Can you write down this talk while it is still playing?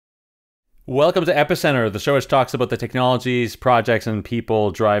Welcome to Epicenter, the show which talks about the technologies, projects, and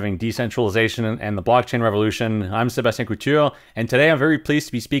people driving decentralization and the blockchain revolution. I'm Sebastian Couture, and today I'm very pleased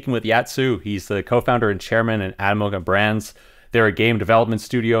to be speaking with Yat Siu. He's the co-founder and chairman at Animoca Brands. They're a game development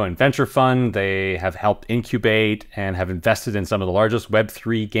studio and venture fund. They have helped incubate and have invested in some of the largest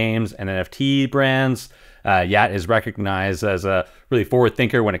Web3 games and NFT brands. Yat is recognized as a really forward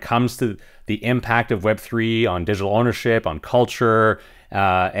thinker when it comes to the impact of Web3 on digital ownership, on culture,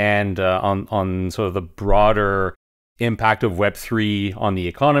 and on sort of the broader impact of Web3 on the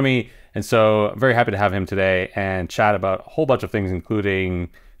economy. And so I'm very happy to have him today and chat about a whole bunch of things, including,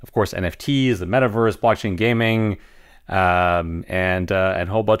 of course, NFTs, the Metaverse, blockchain gaming, and a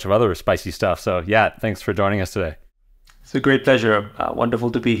whole bunch of other spicy stuff. So yeah, thanks for joining us today. It's a great pleasure.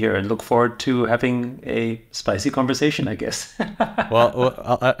 Wonderful to be here and look forward to having a spicy conversation, I guess.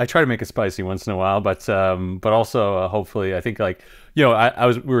 well, I try to make it spicy once in a while, but also hopefully, I think we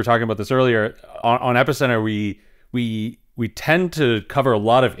were talking about this earlier on Epicenter. We tend to cover a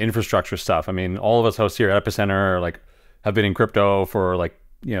lot of infrastructure stuff. I mean, all of us hosts here at Epicenter have been in crypto for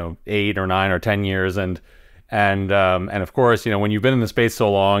 8 or 9 or 10 years, and of course, when you've been in the space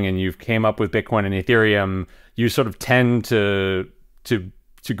so long and you've came up with Bitcoin and Ethereum, you sort of tend to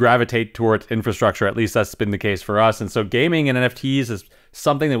gravitate towards infrastructure. At least that's been the case for us. And so gaming and NFTs is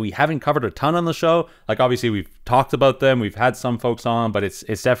something that we haven't covered a ton on the show. Obviously we've talked about them, we've had some folks on, but it's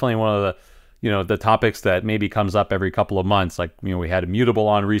definitely one of the topics that maybe comes up every couple of months. We had Immutable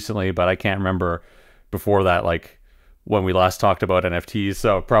on recently, but I can't remember before that when we last talked about NFTs,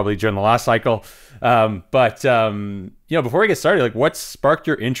 so probably during the last cycle. Before we get started, what sparked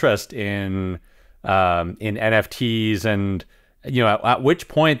your interest in NFTs, and at which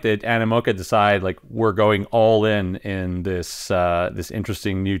point did Animoca decide we're going all in this this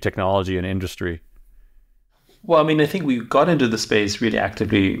interesting new technology and industry? Well, I mean, I think we got into the space really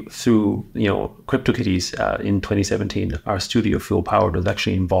actively through CryptoKitties in 2017. Our studio, Fuel Powered, was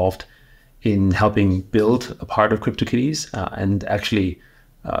actually involved in helping build a part of CryptoKitties, and actually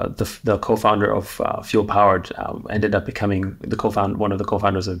the co-founder of Fuel Powered ended up becoming one of the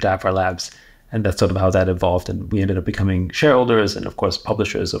co-founders of Dapper Labs. And that's sort of how that evolved. And we ended up becoming shareholders and, of course,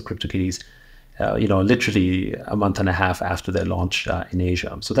 publishers of CryptoKitties, literally a month and a half after their launch in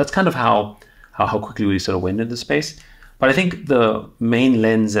Asia. So that's kind of how quickly we sort of went into the space. But I think the main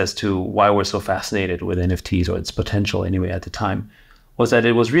lens as to why we're so fascinated with NFTs, or its potential anyway at the time, was that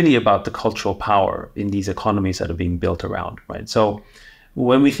it was really about the cultural power in these economies that are being built around, right? So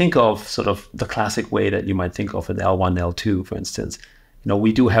when we think of sort of the classic way that you might think of an L1, L2, for instance,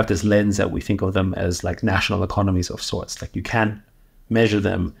 we do have this lens that we think of them as national economies of sorts. You can't measure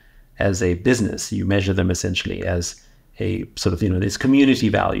them as a business. You measure them essentially as a sort of, this community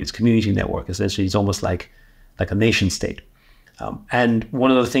values, community network. Essentially, it's almost like a nation state. And one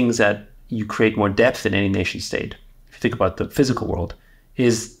of the things that you create more depth in any nation state, if you think about the physical world,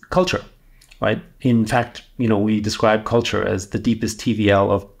 is culture, right? In fact, we describe culture as the deepest TVL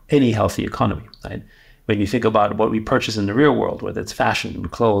of any healthy economy, right? When you think about what we purchase in the real world, whether it's fashion,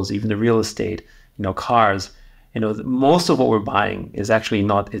 clothes, even the real estate, cars, most of what we're buying is actually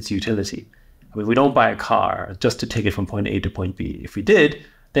not its utility. I mean, we don't buy a car just to take it from point A to point B. If we did,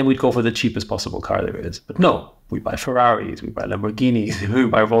 then we'd go for the cheapest possible car there is. But no, we buy Ferraris, we buy Lamborghinis, we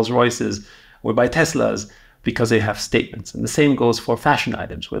buy Rolls Royces, we buy Teslas because they have statements. And the same goes for fashion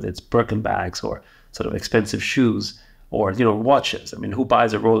items, whether it's Birkin bags or sort of expensive shoes, or watches. I mean, who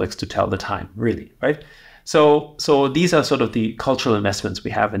buys a Rolex to tell the time, really, right? So these are sort of the cultural investments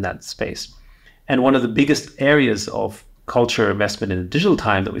we have in that space. And one of the biggest areas of culture investment in the digital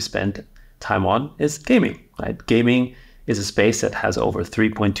time that we spend time on is gaming, right? Gaming is a space that has over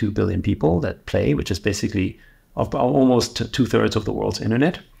 3.2 billion people that play, which is basically almost 2/3 of the world's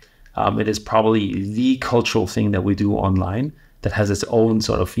internet. It is probably the cultural thing that we do online that has its own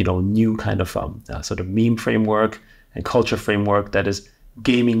sort of new kind of sort of meme framework and culture framework that is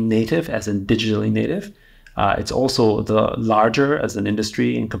gaming native, as in digitally native. It's also the larger as an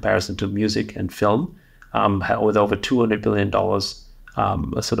industry in comparison to music and film, with over $200 billion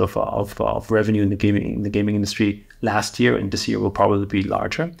of revenue in the gaming industry last year, and this year will probably be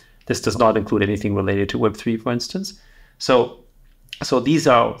larger. This does not include anything related to Web3, for instance. So these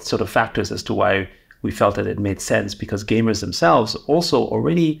are sort of factors as to why we felt that it made sense, because gamers themselves also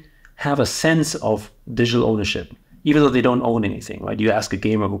already have a sense of digital ownership, even though they don't own anything, right? You ask a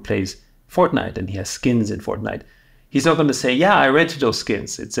gamer who plays Fortnite and he has skins in Fortnite, he's not going to say, yeah, I rented those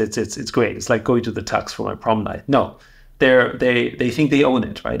skins. It's great. It's like going to the Tux for my prom night. No, they think they own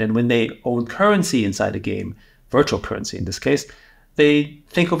it, right? And when they own currency inside a game, virtual currency in this case, they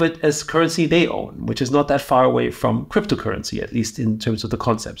think of it as currency they own, which is not that far away from cryptocurrency, at least in terms of the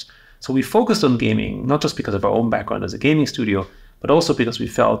concepts. So we focused on gaming, not just because of our own background as a gaming studio, but also because we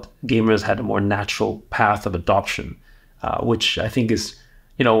felt gamers had a more natural path of adoption, which I think is,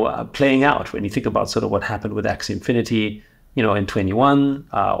 playing out when you think about sort of what happened with Axie Infinity, in 21,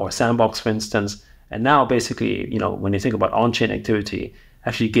 or Sandbox, for instance. And now basically, when you think about on-chain activity,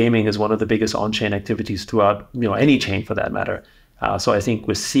 actually gaming is one of the biggest on-chain activities throughout, any chain for that matter. So I think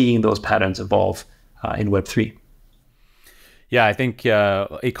we're seeing those patterns evolve in Web3. Yeah, I think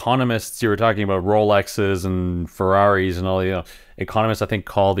economists, you were talking about Rolexes and Ferraris and all, economists, I think,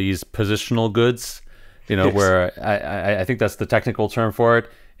 call these positional goods, yes. Where I think that's the technical term for it.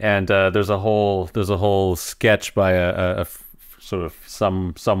 And there's a whole sketch by a sort of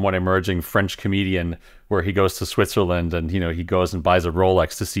somewhat emerging French comedian where he goes to Switzerland and, he goes and buys a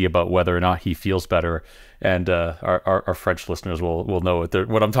Rolex to see about whether or not he feels better. And our French listeners will know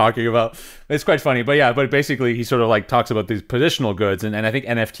what I'm talking about. It's quite funny, but basically he sort of like talks about these positional goods, and I think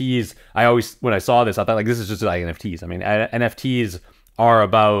NFTs. When I saw this, I thought like this is just like NFTs. I mean, NFTs are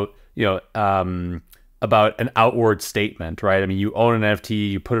about about an outward statement, right? I mean, you own an NFT,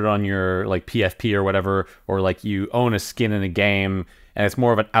 you put it on your like PFP or whatever, or like you own a skin in a game, and it's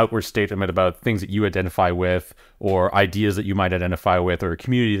more of an outward statement about things that you identify with, or ideas that you might identify with, or a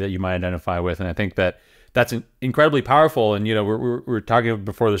community that you might identify with. And I think that's incredibly powerful. And we're talking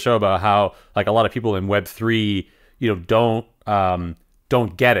before the show about how like a lot of people in Web3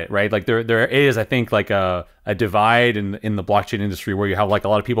 don't get it, right? Like there is, I think, like a divide in the blockchain industry where you have like a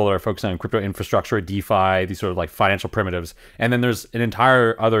lot of people that are focused on crypto infrastructure, DeFi, these sort of like financial primitives, and then there's an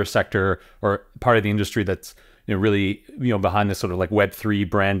entire other sector or part of the industry that's really behind this sort of like Web3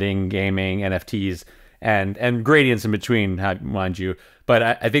 branding, gaming, NFTs, and gradients in between, mind you. But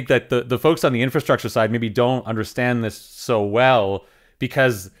I think that the folks on the infrastructure side maybe don't understand this so well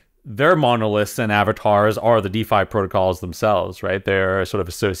because their monoliths and avatars are the DeFi protocols themselves, right? They're sort of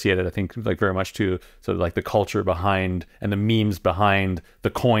associated, I think, like very much to sort of like the culture behind and the memes behind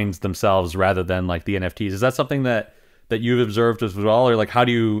the coins themselves rather than like the NFTs. Is that something that you've observed as well? Or like how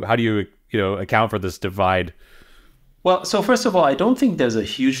do you account for this divide? Well, so first of all, I don't think there's a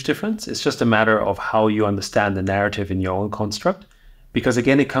huge difference. It's just a matter of how you understand the narrative in your own construct. Because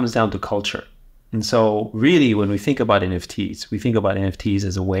again, it comes down to culture. And so really, when we think about NFTs, we think about NFTs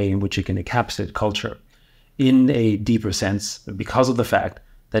as a way in which you can encapsulate culture in a deeper sense because of the fact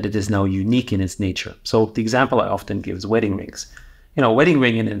that it is now unique in its nature. So the example I often give is wedding rings. A wedding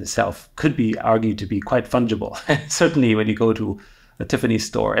ring in itself could be argued to be quite fungible. Certainly when you go to a Tiffany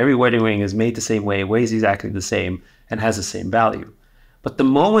store, every wedding ring is made the same way, weighs exactly the same, and has the same value. But the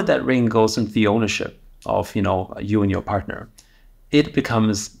moment that ring goes into the ownership of, you and your partner, it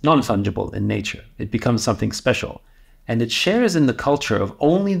becomes non-fungible in nature. It becomes something special. And it shares in the culture of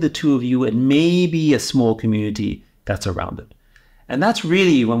only the two of you and maybe a small community that's around it. And that's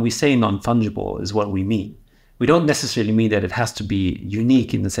really, when we say non-fungible, is what we mean. We don't necessarily mean that it has to be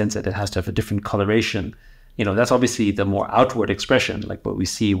unique in the sense that it has to have a different coloration. That's obviously the more outward expression, like what we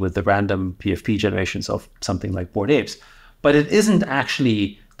see with the random PFP generations of something like Bored Apes. But it isn't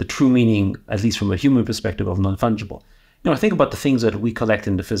actually the true meaning, at least from a human perspective, of non-fungible. Think about the things that we collect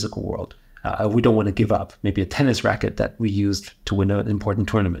in the physical world. We don't want to give up. Maybe a tennis racket that we used to win an important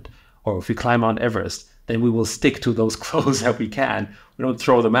tournament. Or if we climb Mount Everest, then we will stick to those clothes that we can. We don't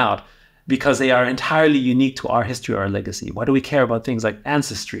throw them out because they are entirely unique to our history or our legacy. Why do we care about things like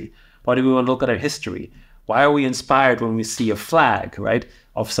ancestry? Why do we want to look at our history? Why are we inspired when we see a flag, right,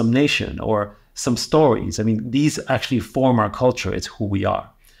 of some nation or some stories? I mean, these actually form our culture. It's who we are.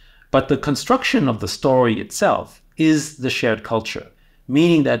 But the construction of the story itself is the shared culture,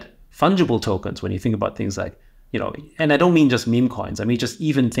 meaning that fungible tokens, when you think about things like, and I don't mean just meme coins, I mean just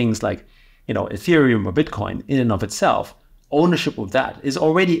even things like, Ethereum or Bitcoin in and of itself, ownership of that is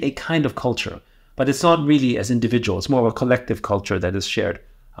already a kind of culture, but it's not really as individual. It's more of a collective culture that is shared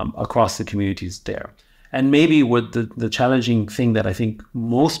across the communities there. And maybe what the challenging thing that I think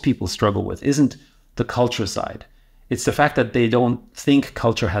most people struggle with isn't the culture side. It's the fact that they don't think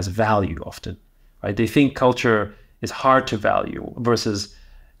culture has value often, right? They think culture is hard to value versus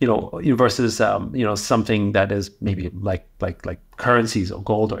something that is maybe like currencies or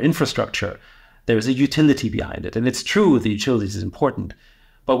gold or infrastructure. There's a utility behind it. And it's true, the utility is important.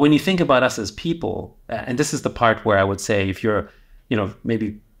 But when you think about us as people, and this is the part where I would say if you're,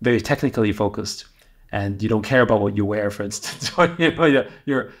 maybe very technically focused and you don't care about what you wear, for instance, or, then maybe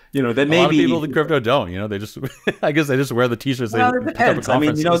a lot of people in crypto don't, they just, I guess they just wear the t-shirts. Well, it depends. I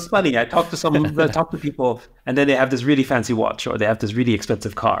mean, it's funny. I talk to people and then they have this really fancy watch or they have this really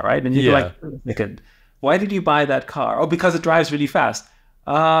expensive car, right? And you're like, Why did you buy that car? Oh, because it drives really fast.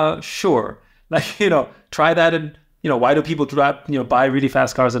 Sure. Like, try that. And, why do people buy really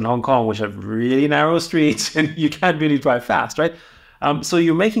fast cars in Hong Kong, which have really narrow streets and you can't really drive fast, right? So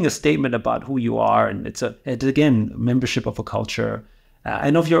you're making a statement about who you are. And it's again, membership of a culture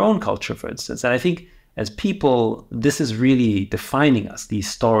and of your own culture, for instance. And I think as people, this is really defining us, these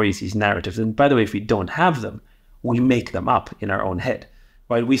stories, these narratives. And by the way, if we don't have them, we make them up in our own head,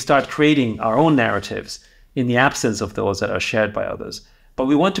 right? We start creating our own narratives in the absence of those that are shared by others. But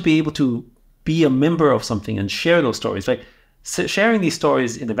we want to be able to be a member of something and share those stories, right? So sharing these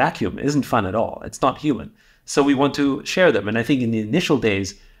stories in a vacuum isn't fun at all. It's not human. So we want to share them. And I think in the initial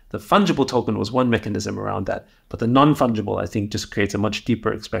days, the fungible token was one mechanism around that. But the non-fungible, I think, just creates a much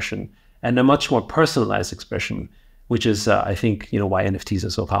deeper expression and a much more personalized expression, which is, I think, why NFTs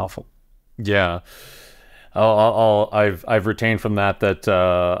are so powerful. Yeah. I've retained from that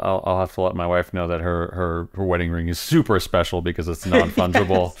I'll have to let my wife know that her wedding ring is super special because it's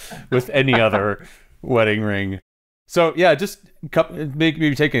non-fungible with any other wedding ring. So yeah, just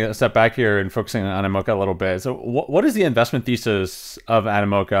maybe taking a step back here and focusing on Animoca a little bit. So what is the investment thesis of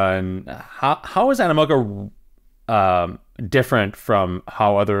Animoca, and how is Animoca different from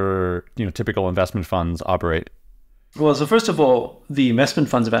how other typical investment funds operate? Well, so first of all, the investment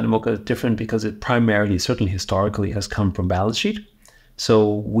funds of Animoca are different because it primarily, certainly historically, has come from balance sheet.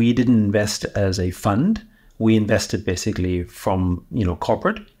 So we didn't invest as a fund. We invested basically from,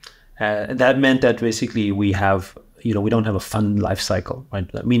 corporate. That meant that basically we have, we don't have a fund life cycle,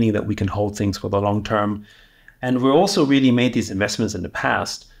 right? Meaning that we can hold things for the long term. And we're also really made these investments in the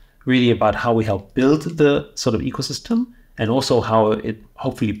past really about how we help build the sort of ecosystem and also how it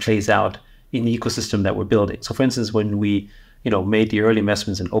hopefully plays out in the ecosystem that we're building. So for instance, when we, made the early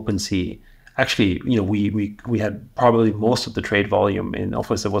investments in OpenSea, actually, we had probably most of the trade volume in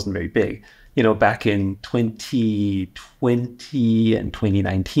Office that wasn't very big, back in 2020 and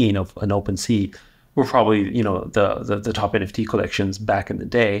 2019 of an OpenSea were probably, the top NFT collections back in the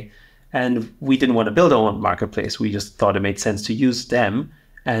day. And we didn't want to build our own marketplace. We just thought it made sense to use them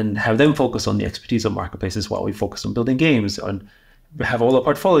and have them focus on the expertise of marketplaces while we focus on building games, and have all the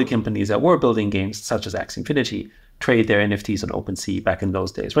portfolio companies that were building games, such as Axie Infinity, trade their NFTs on OpenSea back in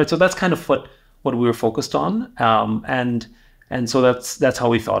those days, right? So that's kind of what we were focused on, and so that's how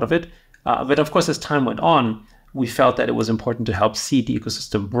we thought of it. But of course, as time went on, we felt that it was important to help seed the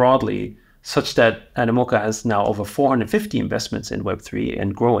ecosystem broadly, such that Animoca has now over 450 investments in Web3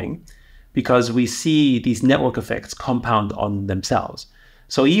 and growing, because we see these network effects compound on themselves.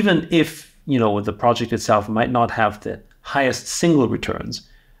 So even if the project itself might not have the highest single returns,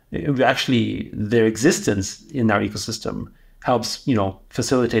 actually their existence in our ecosystem helps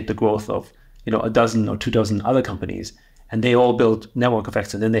facilitate the growth of a dozen or 24 other companies, and they all build network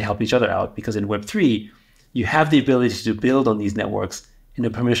effects, and then they help each other out, because in Web3 you have the ability to build on these networks in a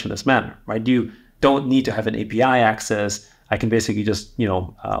permissionless manner, right? You don't need to have an API access. I can basically just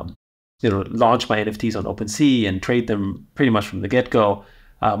launch my NFTs on OpenSea and trade them pretty much from the get-go.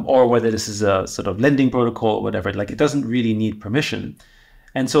 Or whether this is a sort of lending protocol or whatever, like it doesn't really need permission.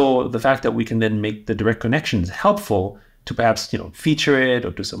 And so the fact that we can then make the direct connections helpful to perhaps, feature it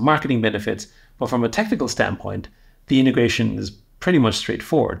or do some marketing benefits. But from a technical standpoint, the integration is pretty much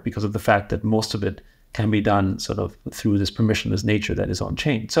straightforward because of the fact that most of it can be done sort of through this permissionless nature that is on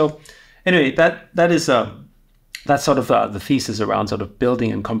chain. So anyway, that's sort of the thesis around sort of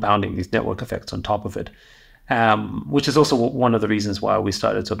building and compounding these network effects on top of it. Which is also one of the reasons why we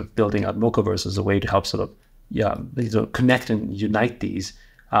started sort of building out Mocaverse as a way to help sort of connect and unite these,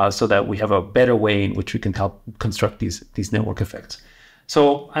 so that we have a better way in which we can help construct these network effects.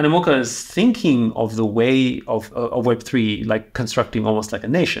 So Animoca is thinking of the way of Web3 like constructing almost like a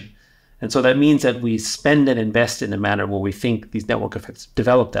nation. And so that means that we spend and invest in a manner where we think these network effects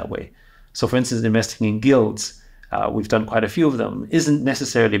develop that way. So for instance, investing in guilds, we've done quite a few of them, isn't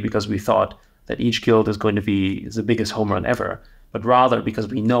necessarily because we thought that each guild is going to be the biggest home run ever, but rather because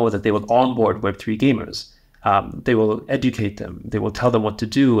we know that they will onboard Web3 gamers. They will educate them. They will tell them what to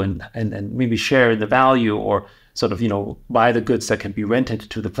do and maybe share in the value, or sort of, buy the goods that can be rented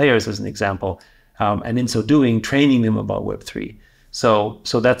to the players, as an example. And in so doing, training them about Web3. So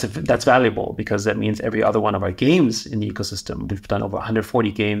that's valuable, because that means every other one of our games in the ecosystem, we've done over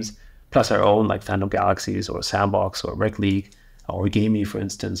 140 games, plus our own like Phantom Galaxies or Sandbox or Rec League or Gamey, for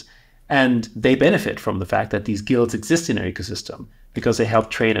instance. And they benefit from the fact that these guilds exist in our ecosystem because they help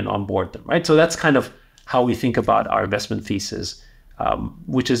train and onboard them, right? So that's kind of how we think about our investment thesis,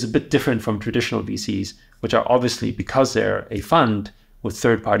 which is a bit different from traditional VCs, which are obviously, because they're a fund with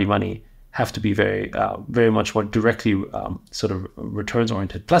third-party money, have to be very much more directly sort of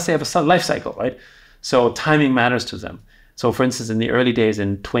returns-oriented. Plus, they have a life cycle, right? So timing matters to them. So for instance, in the early days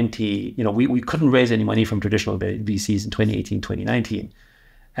in we couldn't raise any money from traditional VCs in 2018, 2019.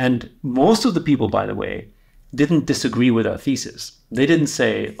 And most of the people, by the way, didn't disagree with our thesis. They didn't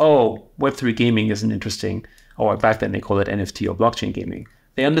say, oh, Web3 gaming isn't interesting, or back then they called it NFT or blockchain gaming.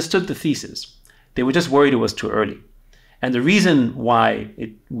 They understood the thesis. They were just worried it was too early. And the reason why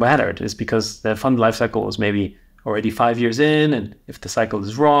it mattered is because the fund lifecycle was maybe already 5 years in, and if the cycle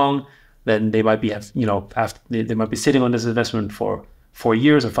is wrong, then they might be, they might be sitting on this investment for 4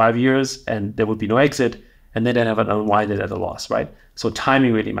 years or 5 years, and there would be no exit, and then they'd have an unwind it at a loss, right? So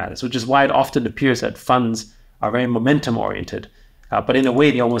timing really matters, which is why it often appears that funds are very momentum oriented, but in a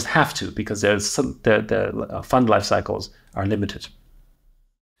way they almost have to, because the fund life cycles are limited.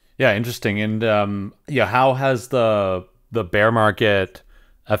 Yeah, interesting. And how has the bear market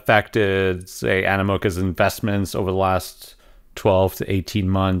affected, say, Animoca's investments over the last 12 to 18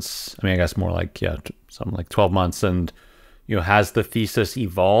 months? I mean, I guess more like, something like 12 months. And, has the thesis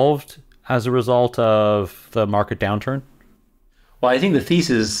evolved as a result of the market downturn? Well, I think the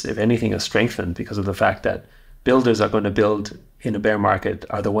thesis, if anything, is strengthened because of the fact that builders are going to build in a bear market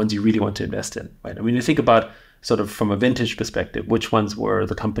are the ones you really want to invest in, right? I mean, you think about sort of from a vintage perspective, which ones were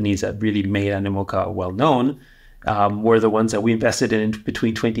the companies that really made Animoca well-known, were the ones that we invested in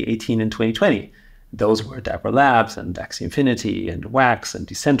between 2018 and 2020. Those were Dapper Labs and Axie Infinity and Wax and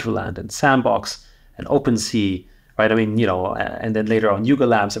Decentraland and Sandbox and OpenSea, right? I mean, and then later on Yuga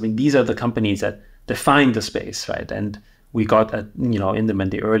Labs. I mean, these are the companies that defined the space, right? And we got, in them in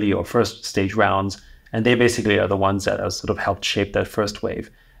the early or first stage rounds, and they basically are the ones that have sort of helped shape that first wave.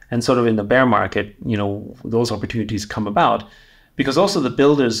 And sort of in the bear market, those opportunities come about because also the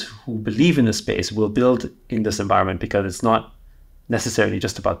builders who believe in the space will build in this environment because it's not necessarily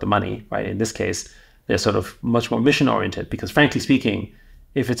just about the money, right? In this case, they're sort of much more mission oriented because frankly speaking,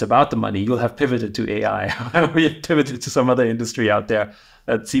 if it's about the money, you'll have pivoted to AI or you've pivoted to some other industry out there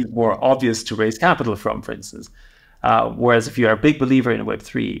that seems more obvious to raise capital from, for instance. Whereas if you're a big believer in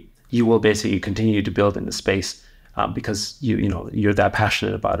Web3, you will basically continue to build in the space because you're that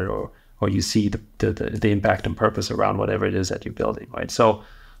passionate about it, or you see the impact and purpose around whatever it is that you're building, right? So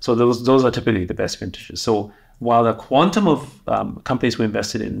those are typically the best vintages. So while the quantum of companies we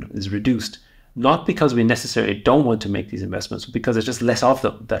invested in is reduced, not because we necessarily don't want to make these investments, but because there's just less of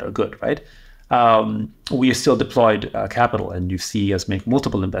them that are good, right? We still deployed capital, and you see us make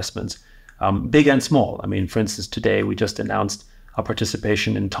multiple investments, big and small. I mean, for instance, today we just announced our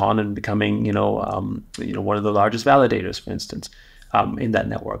participation in TON and becoming, one of the largest validators, for instance, in that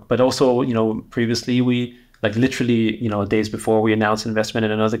network. But also, previously we, like literally, days before, we announced investment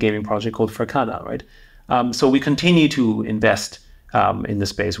in another gaming project called Fracana, right? So we continue to invest in the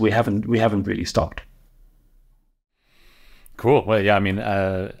space. We haven't really stopped. Cool. Well, yeah, I mean,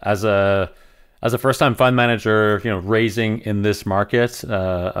 as a first-time fund manager, raising in this market,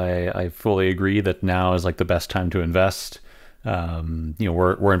 I fully agree that now is like the best time to invest.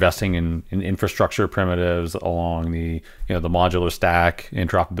 We're investing in infrastructure primitives along the the modular stack,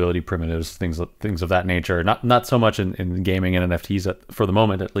 interoperability primitives, things of that nature. Not so much in gaming and NFTs for the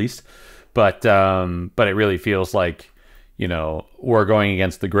moment, at least, but it really feels like we're going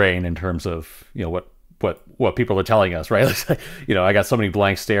against the grain in terms of what people are telling us, right? I got so many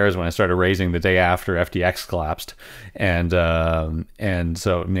blank stares when I started raising the day after FTX collapsed, and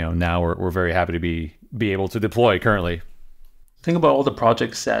so now we're very happy to be able to deploy currently. Think about all the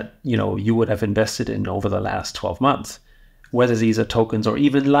projects that you would have invested in over the last 12 months, whether these are tokens or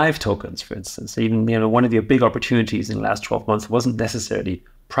even live tokens, for instance. Even one of the big opportunities in the last 12 months wasn't necessarily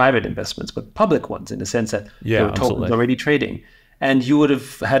private investments, but public ones, in the sense that there were tokens already trading. And you would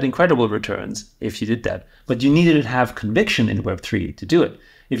have had incredible returns if you did that. But you needed to have conviction in Web3 to do it.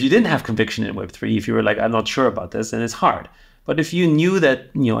 If you didn't have conviction in Web3, if you were like, I'm not sure about this, then it's hard. But if you knew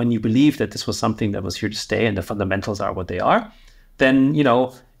that, and you believed that this was something that was here to stay and the fundamentals are what they are, then, you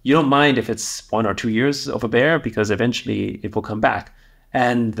don't mind if it's 1 or 2 years of a bear, because eventually it will come back.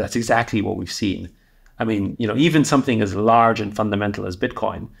 And that's exactly what we've seen. I mean, even something as large and fundamental as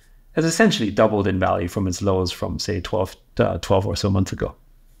Bitcoin has essentially doubled in value from its lows from, say, 12 or so months ago.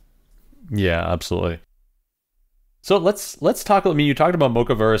 Yeah, absolutely. So let's talk. I mean, you talked about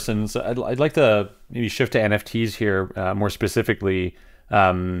Mocaverse, and so I'd like to maybe shift to NFTs here more specifically,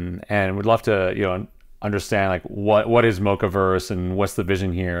 and would love to understand like what is Mocaverse and what's the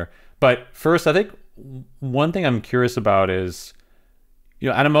vision here. But first, I think one thing I'm curious about is,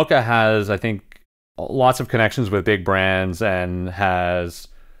 Animoca has, I think, lots of connections with big brands and has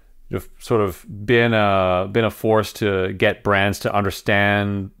sort of been a force to get brands to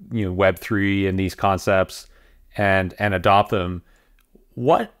understand Web3 and these concepts and adopt them.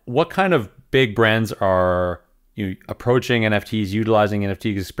 What kind of big brands are approaching NFTs, utilizing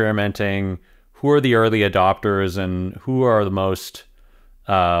NFTs, experimenting? Who are the early adopters, and who are the most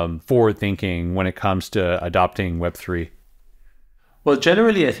forward-thinking when it comes to adopting Web3? Well,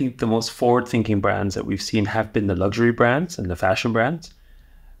 generally, I think the most forward-thinking brands that we've seen have been the luxury brands and the fashion brands,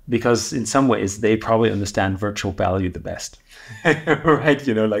 because in some ways they probably understand virtual value the best, right?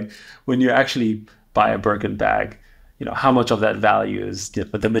 Like when you actually buy a Birkin bag, how much of that value is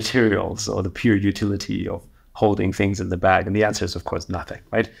the materials or the pure utility of holding things in the bag? And the answer is, of course, nothing,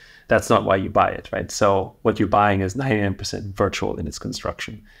 right? That's not why you buy it, right? So what you're buying is 99% virtual in its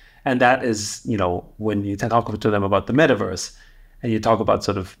construction. And that is, when you talk to them about the metaverse and you talk about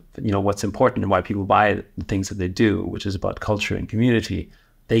sort of, what's important and why people buy the things that they do, which is about culture and community,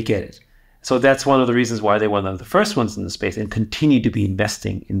 they get it. So that's one of the reasons why they're one of the first ones in the space and continue to be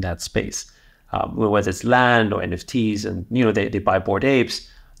investing in that space. Whether it's land or NFTs, and they buy Bored Apes,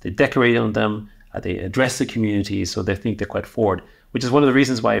 they decorate on them, they address the community, so they think they're quite forward. Which is one of the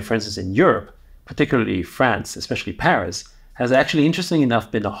reasons why, for instance, in Europe, particularly France, especially Paris, has actually, interestingly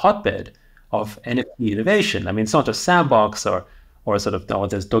enough, been a hotbed of NFT innovation. I mean, it's not just Sandbox or sort of,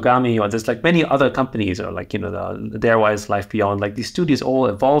 there's Dogami, or there's like many other companies, or like the Darewise, Life Beyond, like these studios all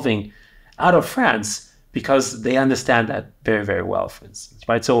evolving out of France because they understand that very, very well, for instance,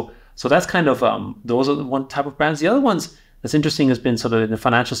 right? So that's kind of, those are the one type of brands. The other ones that's interesting has been sort of in the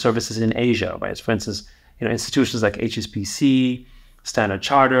financial services in Asia, right? For instance, institutions like HSBC, Standard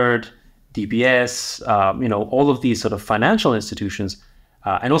Chartered, DBS, all of these sort of financial institutions,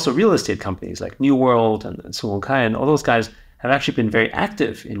 and also real estate companies like New World and Sun Kai, and all those guys have actually been very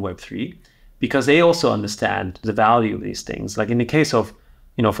active in Web3 because they also understand the value of these things. Like in the case of,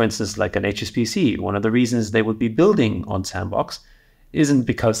 for instance, like an HSBC, one of the reasons they would be building on Sandbox isn't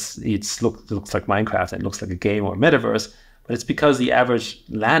because it looks like Minecraft and looks like a game or a metaverse, but it's because the average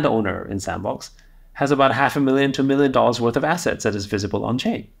landowner in Sandbox has about $500,000 to $1 million worth of assets that is visible on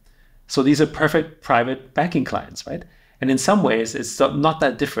chain. So these are perfect private banking clients, right? And in some ways, it's not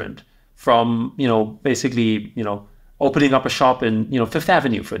that different from, basically, opening up a shop in, Fifth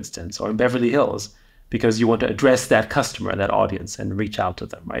Avenue, for instance, or in Beverly Hills, because you want to address that customer, that audience, and reach out to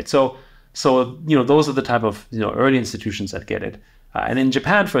them, right? So those are the type of, early institutions that get it. And in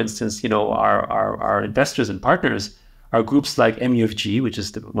Japan, for instance, our investors and partners are groups like MUFG, which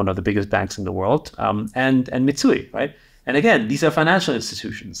is one of the biggest banks in the world, and Mitsui, right? And again, these are financial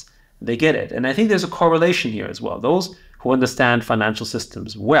institutions. They get it. And I think there's a correlation here as well. Those who understand financial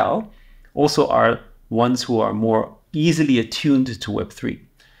systems well also are ones who are more easily attuned to Web3.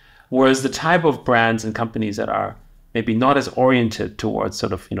 Whereas the type of brands and companies that are maybe not as oriented towards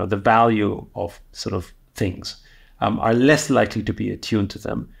sort of, the value of sort of things are less likely to be attuned to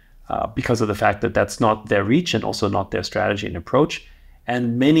them. Because of the fact that that's not their reach and also not their strategy and approach.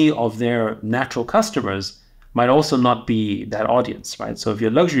 And many of their natural customers might also not be that audience, right? So if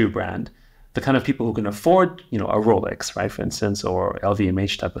you're a luxury brand, the kind of people who can afford, a Rolex, right, for instance, or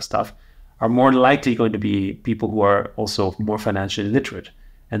LVMH type of stuff, are more likely going to be people who are also more financially literate.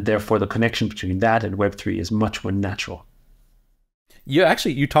 And therefore, the connection between that and Web3 is much more natural. Yeah,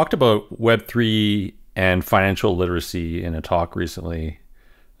 actually, you talked about Web3 and financial literacy in a talk recently.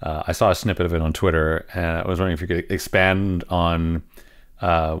 I saw a snippet of it on Twitter, and I was wondering if you could expand on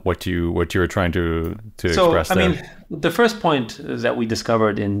what you were trying to express there. I mean, the first point that we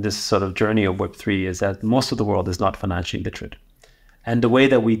discovered in this sort of journey of Web3 is that most of the world is not financially literate. And the way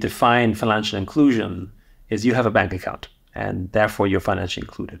that we define financial inclusion is you have a bank account, and therefore you're financially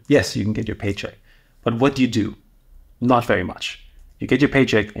included. Yes, you can get your paycheck, but what do you do? Not very much. You get your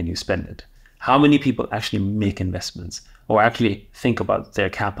paycheck and you spend it. How many people actually make investments or actually think about their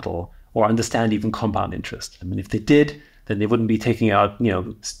capital or understand even compound interest? I mean, if they did, then they wouldn't be taking out,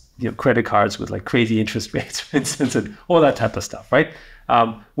 credit cards with like crazy interest rates, for instance, and all that type of stuff, right?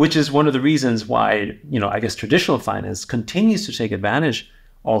 Which is one of the reasons why, I guess traditional finance continues to take advantage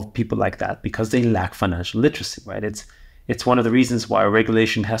of people like that because they lack financial literacy, right? It's one of the reasons why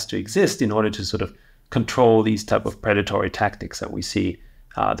regulation has to exist in order to sort of control these type of predatory tactics that we see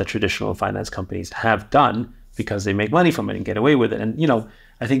the traditional finance companies have done because they make money from it and get away with it. And,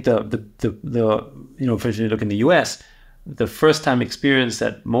 I think if you look in the US, the first time experience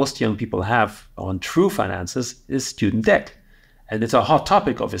that most young people have on true finances is student debt. And it's a hot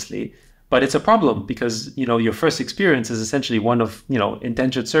topic, obviously, but it's a problem because, your first experience is essentially one of,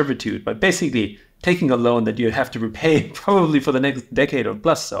 indentured servitude, but basically taking a loan that you have to repay probably for the next decade or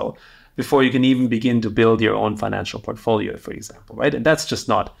plus so before you can even begin to build your own financial portfolio, for example, right? And that's just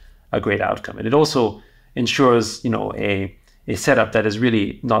not a great outcome. And it also ensures, a setup that is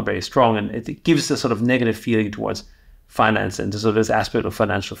really not very strong, and it gives a sort of negative feeling towards finance, and so this aspect of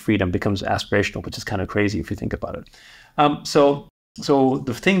financial freedom becomes aspirational, which is kind of crazy if you think about it. So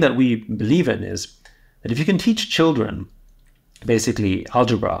the thing that we believe in is that if you can teach children basically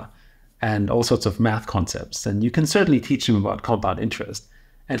algebra and all sorts of math concepts, then you can certainly teach them about compound interest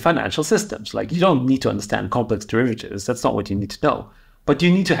and financial systems. Like, you don't need to understand complex derivatives. That's not what you need to know. But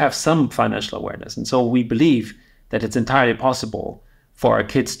you need to have some financial awareness. And so we believe that it's entirely possible for our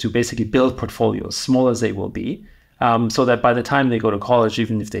kids to basically build portfolios, small as they will be, so that by the time they go to college,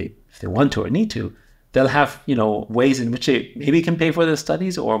 even if they want to or need to, they'll have, ways in which they maybe can pay for their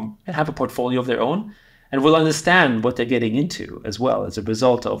studies or have a portfolio of their own, and will understand what they're getting into as well as a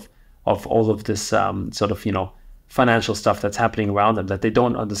result of all of this financial stuff that's happening around them that they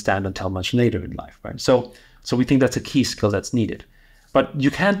don't understand until much later in life, right? So we think that's a key skill that's needed. But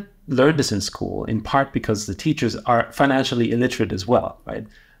you can't learn this in school, in part because the teachers are financially illiterate as well, right?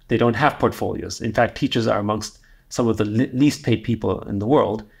 They don't have portfolios. In fact, teachers are amongst some of the least paid people in the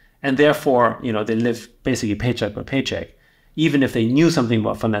world, and therefore, they live basically paycheck by paycheck. Even if they knew something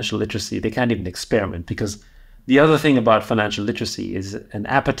about financial literacy, they can't even experiment, because the other thing about financial literacy is an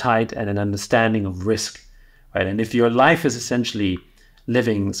appetite and an understanding of risk, right? And if your life is essentially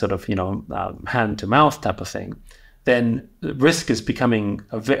living sort of, hand to mouth type of thing, then risk is becoming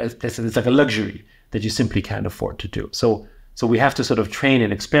it's like a luxury that you simply can't afford to do. So we have to sort of train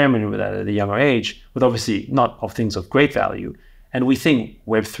and experiment with that at a younger age, with obviously not of things of great value. And we think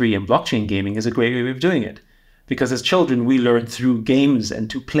Web3 and blockchain gaming is a great way of doing it, because as children, we learn through games and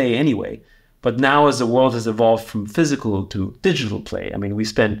to play anyway. But now, as the world has evolved from physical to digital play, I mean, we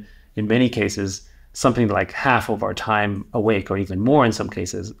spend, in many cases, something like half of our time awake, or even more in some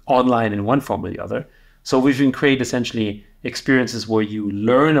cases, online in one form or the other. So we've been creating essentially experiences where you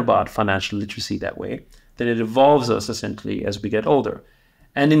learn about financial literacy that way, then it evolves us essentially as we get older.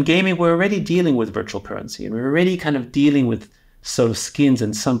 And in gaming, we're already dealing with virtual currency, and we're already kind of dealing with sort of skins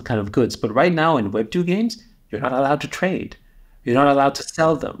and some kind of goods. But right now in Web2 games, you're not allowed to trade. You're not allowed to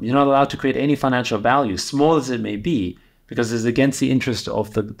sell them. You're not allowed to create any financial value, small as it may be, because it's against the interest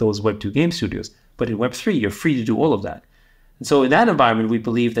of those Web2 game studios. But in Web3, you're free to do all of that. And so in that environment, we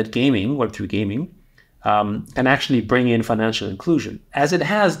believe that gaming, Web3 gaming, can actually bring in financial inclusion, as it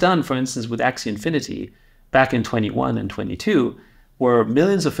has done, for instance, with Axie Infinity back in 21 and 22, where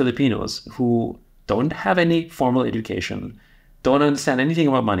millions of Filipinos who don't have any formal education, don't understand anything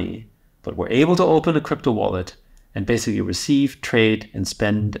about money, but were able to open a crypto wallet and basically receive, trade, and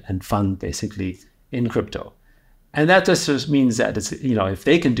spend and fund basically in crypto. And that just means that it's, if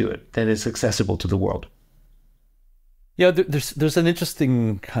they can do it, then it's accessible to the world. Yeah, there's an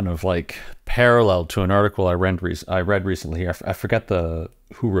interesting kind of like parallel to an article I read recently. I forget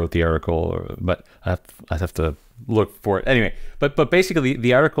who wrote the article, but I'd have to look for it anyway. But basically,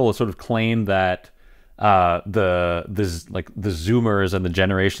 the article sort of claimed that the Zoomers and the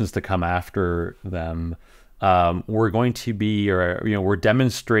generations to come after them were going to be, we're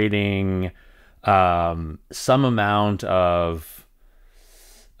demonstrating some amount of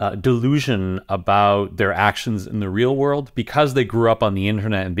delusion about their actions in the real world, because they grew up on the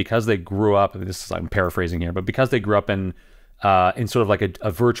internet, and because they grew up, I'm paraphrasing here, but because they grew up in sort of like a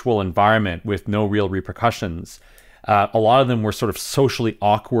virtual environment with no real repercussions. A lot of them were sort of socially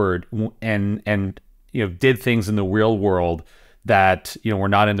awkward and did things in the real world that were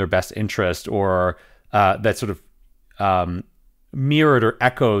not in their best interest, or that sort of mirrored or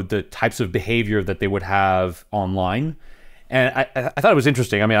echoed the types of behavior that they would have online. And I thought it was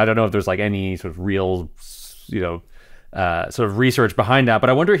interesting. I mean, I don't know if there's like any sort of real, sort of research behind that, but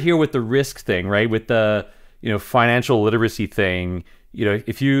I wonder here with the risk thing, right? With the, financial literacy thing,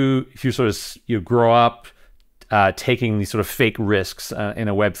 if you sort of, grow up taking these sort of fake risks in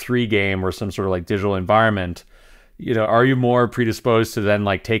a Web3 game or some sort of like digital environment, are you more predisposed to then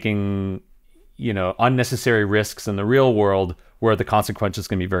like taking, unnecessary risks in the real world, where the consequences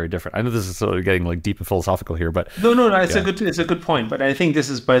can be very different? I know this is sort of getting like deep and philosophical here, but no, it's a good point. But I think this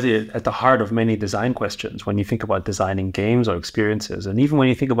is at the heart of many design questions when you think about designing games or experiences, and even when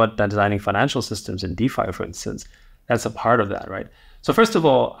you think about designing financial systems in DeFi, for instance, that's a part of that, right? So first of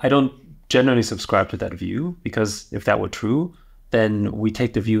all, I don't generally subscribe to that view, because if that were true, then we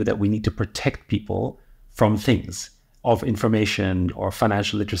take the view that we need to protect people from things of information or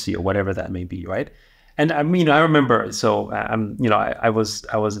financial literacy or whatever that may be, right? And I mean, I remember, so, I was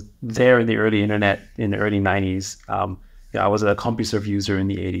there in the early internet in the early 90s. I was a CompuServe user in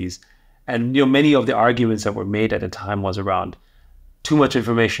the 80s. And, many of the arguments that were made at the time was around too much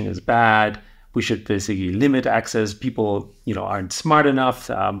information is bad. We should basically limit access. People, aren't smart enough.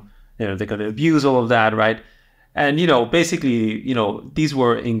 They're going to abuse all of that, right? And, basically, these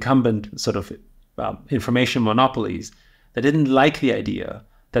were incumbent sort of information monopolies that didn't like the idea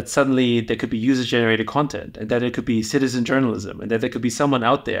that suddenly there could be user-generated content, and that it could be citizen journalism, and that there could be someone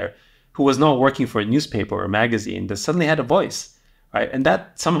out there who was not working for a newspaper or a magazine that suddenly had a voice, right? And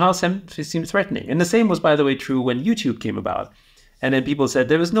that somehow seemed threatening. And the same was, by the way, true when YouTube came about. And then people said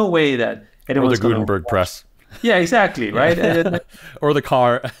there was no way that anyone's or the Gutenberg press. Yeah, exactly, right? Or the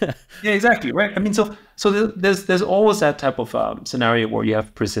car. Yeah, exactly, right? I mean, so there's always that type of scenario where you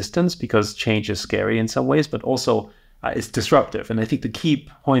have persistence because change is scary in some ways, but also it's disruptive. And I think the key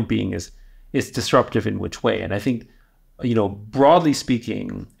point being is it's disruptive in which way. And I think, broadly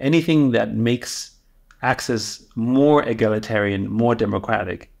speaking, anything that makes access more egalitarian, more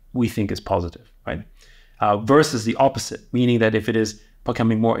democratic, we think is positive, right? Versus the opposite, meaning that if it is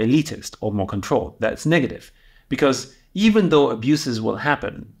becoming more elitist or more controlled, that's negative. Because even though abuses will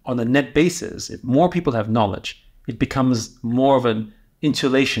happen on a net basis, if more people have knowledge, it becomes more of an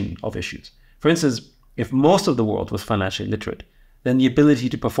insulation of issues. For instance, if most of the world was financially literate, then the ability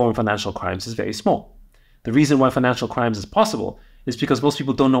to perform financial crimes is very small. The reason why financial crimes is possible is because most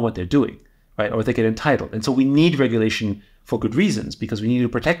people don't know what they're doing, right? Or they get entitled. And so we need regulation for good reasons, because we need to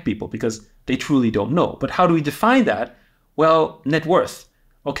protect people because they truly don't know. But how do we define that? Well, net worth.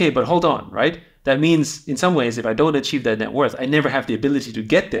 Okay, but hold on, right? That means in some ways, if I don't achieve that net worth, I never have the ability to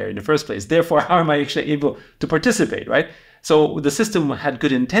get there in the first place. Therefore, how am I actually able to participate, right? So the system had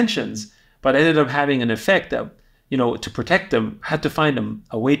good intentions, but ended up having an effect that, to protect them, had to find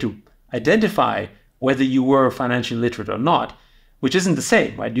a way to identify whether you were financially literate or not, which isn't the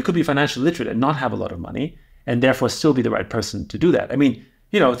same, right? You could be financially literate and not have a lot of money, and therefore still be the right person to do that. I mean,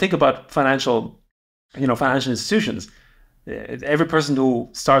 think about financial institutions. Every person who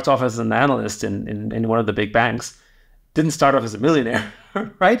starts off as an analyst in one of the big banks didn't start off as a millionaire,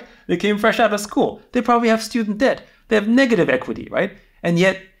 right? They came fresh out of school. They probably have student debt. They have negative equity, right? And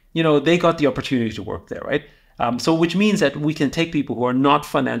yet, they got the opportunity to work there, right? So which means that we can take people who are not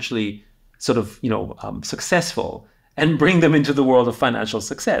financially successful and bring them into the world of financial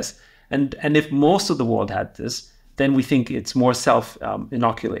success. And if most of the world had this, then we think it's more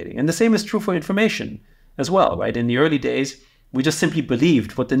self-inoculating. And the same is true for information as well, right? In the early days, we just simply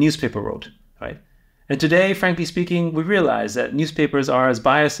believed what the newspaper wrote, right? And today, frankly speaking, we realize that newspapers are as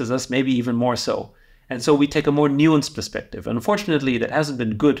biased as us, maybe even more so. And so we take a more nuanced perspective. And unfortunately, that hasn't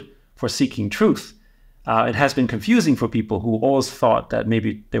been good for seeking truth. It has been confusing for people who always thought that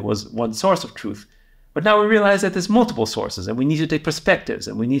maybe there was one source of truth. But now we realize that there's multiple sources, and we need to take perspectives,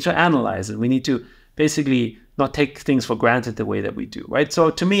 and we need to analyze, and we need to basically not take things for granted the way that we do, right? So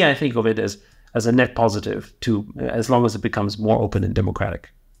to me, I think of it as a net positive, as long as it becomes more open and democratic.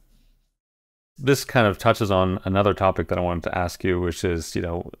 This kind of touches on another topic that I wanted to ask you, which is,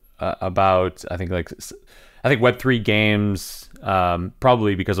 about, I think Web3 games,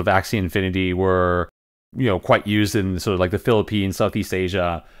 probably because of Axie Infinity, were, quite used in sort of like the Philippines, Southeast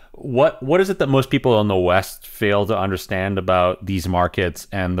Asia. What is it that most people in the West fail to understand about these markets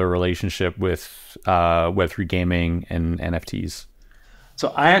and their relationship with Web3 gaming and NFTs? So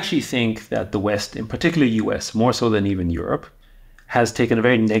I actually think that the West, in particular US, more so than even Europe, has taken a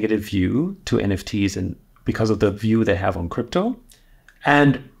very negative view to NFTs, and because of the view they have on crypto,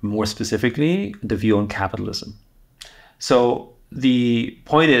 and more specifically, the view on capitalism. So the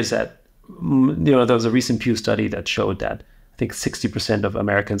point is that, there was a recent Pew study that showed that I think 60% of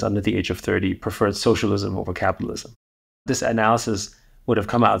Americans under the age of 30 preferred socialism over capitalism. This analysis would have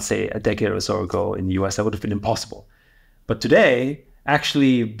come out, say, a decade or so ago in the US. That would have been impossible. But today,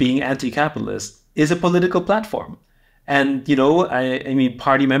 actually being anti-capitalist is a political platform. And, I mean,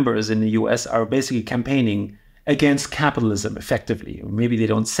 party members in the US are basically campaigning against capitalism effectively. Maybe they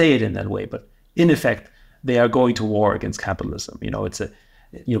don't say it in that way, but in effect, they are going to war against capitalism.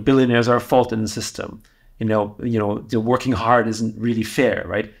 Billionaires are a fault in the system. Working hard isn't really fair,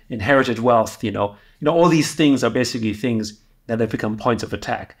 right? Inherited wealth, all these things are basically things that have become points of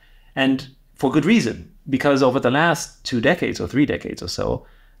attack. And for good reason, because over the last 2 decades or 3 decades or so,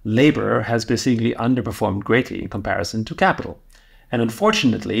 labor has basically underperformed greatly in comparison to capital. And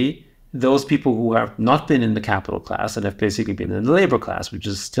unfortunately, those people who have not been in the capital class and have basically been in the labor class, which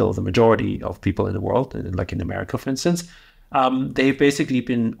is still the majority of people in the world, like in America, for instance, they've basically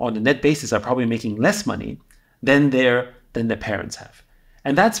been, on a net basis, are probably making less money than their parents have.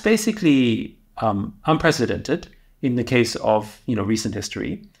 And that's basically unprecedented in the case of recent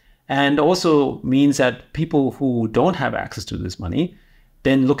history, and also means that people who don't have access to this money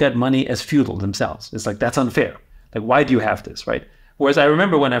then look at money as feudal themselves. It's like, that's unfair. Like, why do you have this, right? Whereas I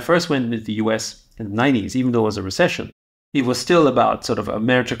remember when I first went into the US in the 90s, even though it was a recession, it was still about sort of a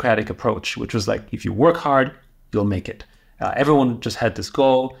meritocratic approach, which was like, if you work hard, you'll make it. Everyone just had this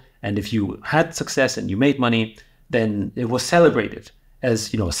goal, And if you had success and you made money, then it was celebrated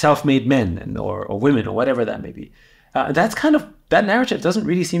as, self-made men or women or whatever that may be. That narrative doesn't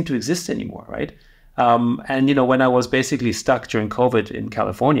really seem to exist anymore, right? And when I was basically stuck during COVID in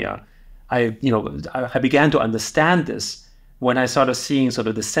California, I began to understand this when I started seeing sort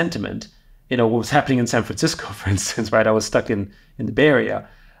of the sentiment, what was happening in San Francisco, for instance, right? I was stuck in the Bay Area,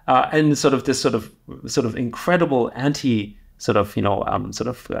 and sort of this sort of incredible anti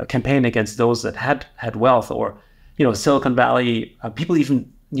campaign against those that had wealth, or Silicon Valley people,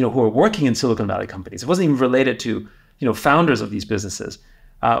 even who were working in Silicon Valley companies. It wasn't even related to founders of these businesses.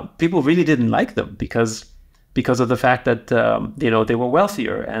 People really didn't like them because of the fact that they were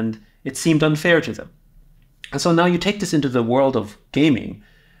wealthier, and it seemed unfair to them. And so now you take this into the world of gaming,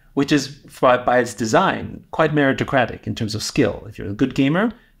 which is by its design quite meritocratic in terms of skill. If you're a good gamer,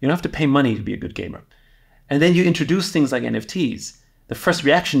 you don't have to pay money to be a good gamer. And then you introduce things like NFTs. The first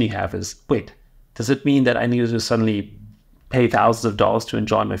reaction you have is, wait, does it mean that I need to suddenly pay thousands of dollars to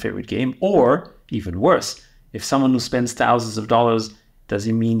enjoy my favorite game? Or even worse, if someone who spends thousands of dollars, does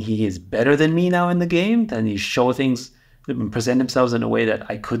it mean he is better than me now in the game? Then he show things and present themselves in a way that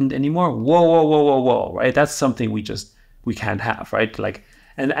I couldn't anymore? Whoa, right? That's something we can't have, right?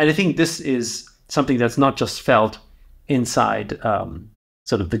 And I think this is something that's not just felt inside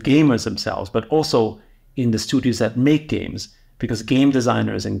sort of the gamers themselves, but also in the studios that make games, because game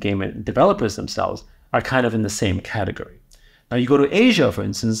designers and game developers themselves are kind of in the same category. Now you go to Asia, for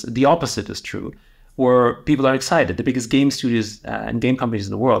instance, the opposite is true, where people are excited. The biggest game studios and game companies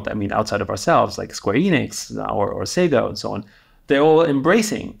in the world, outside of ourselves, like Square Enix or Sega and so on, they're all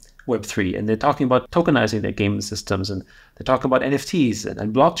embracing Web3, and they're talking about tokenizing their game systems, and they're talking about NFTs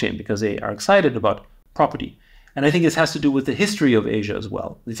and blockchain because they are excited about property. And I think this has to do with the history of Asia as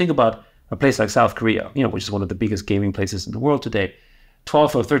well. You think about a place like South Korea, which is one of the biggest gaming places in the world today,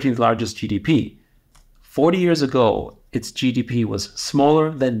 12th or 13th largest GDP. 40 years ago, its GDP was smaller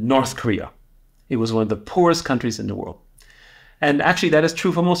than North Korea. It was one of the poorest countries in the world. And actually, that is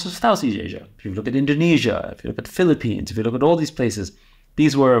true for most of Southeast Asia. If you look at Indonesia, if you look at Philippines, if you look at all these places,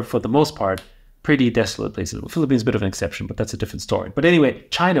 these were, for the most part, pretty desolate places. Well, Philippines is a bit of an exception, but that's a different story. But anyway,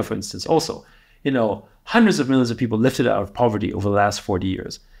 China, for instance, also, hundreds of millions of people lifted out of poverty over the last 40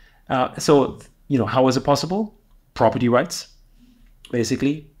 years. So how is it possible? Property rights,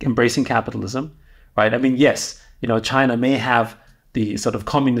 basically, embracing capitalism, right? Yes, China may have the sort of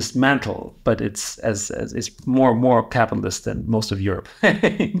communist mantle, but it's more capitalist than most of Europe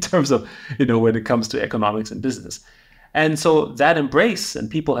in terms of, when it comes to economics and business. And so that embrace, and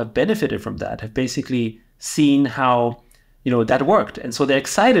people have benefited from that, have basically seen how, that worked. And so they're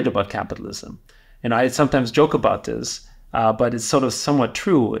excited about capitalism. And I sometimes joke about this, but it's sort of somewhat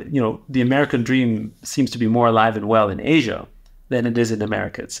true. The American dream seems to be more alive and well in Asia than it is in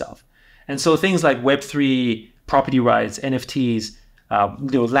America itself. And so things like Web3, property rights, NFTs,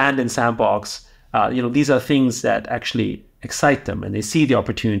 land in sandbox, these are things that actually excite them, and they see the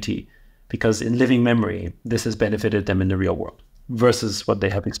opportunity because in living memory, this has benefited them in the real world versus what they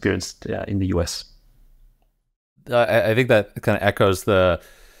have experienced in the US. I think that kind of echoes a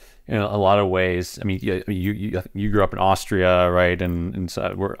lot of ways. You grew up in Austria, right? And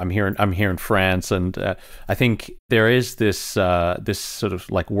so I'm here in France, and I think there is this sort of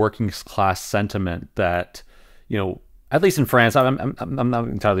like working class sentiment that, at least in France, I'm not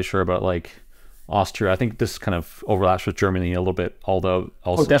entirely sure about like Austria. I think this kind of overlaps with Germany a little bit, although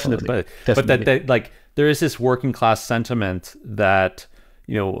also definitely. But that like there is this working class sentiment that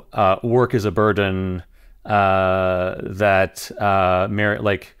work is a burden, that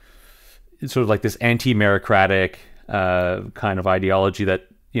like it's sort of like this anti-meritocratic kind of ideology that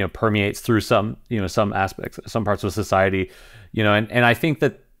permeates through some aspects, some parts of society, and I think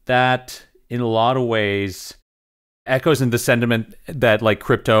that in a lot of ways echoes in the sentiment that like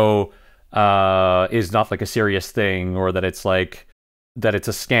crypto is not like a serious thing, or that it's a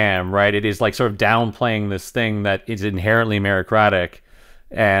scam, right? It is like sort of downplaying this thing that is inherently meritocratic,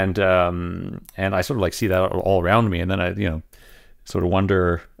 and I sort of like see that all around me, and then I sort of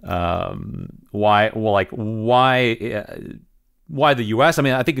wonder why the US.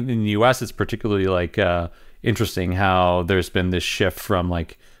 I think in the US it's particularly like interesting how there's been this shift from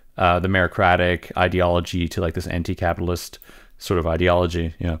like the meritocratic ideology to like this anti-capitalist sort of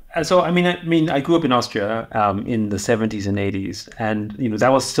ideology. And so I grew up in Austria in the 70s and 80s, and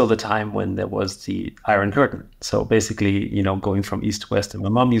that was still the time when there was the Iron Curtain. So basically, going from east to west, and my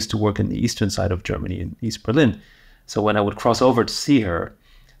mom used to work in the eastern side of Germany, in East Berlin. So when I would cross over to see her,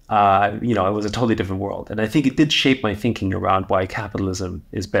 it was a totally different world. And I think it did shape my thinking around why capitalism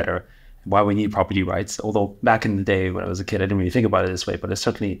is better why we need property rights. Although back in the day when I was a kid, I didn't really think about it this way, but it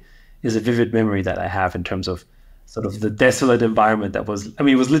certainly is a vivid memory that I have in terms of sort of the desolate environment that was, I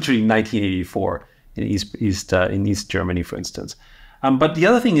mean, it was literally 1984 in East Germany, for instance. But the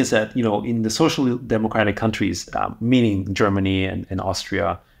other thing is that, in the social democratic countries, meaning Germany and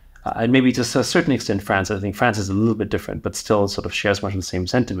Austria, and maybe to a certain extent France, I think France is a little bit different, but still sort of shares much of the same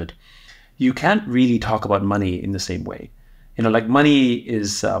sentiment. You can't really talk about money in the same way. Like money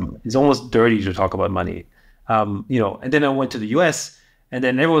is almost dirty to talk about money. And then I went to the US, and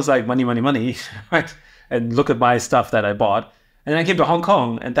then everyone was like, money, money, money, right? And look at my stuff that I bought. And then I came to Hong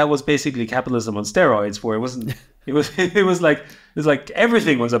Kong, and that was basically capitalism on steroids, where it was like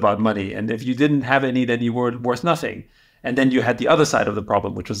everything was about money. And if you didn't have any, then you were worth nothing. And then you had the other side of the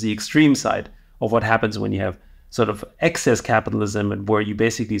problem, which was the extreme side of what happens when you have sort of excess capitalism, and where you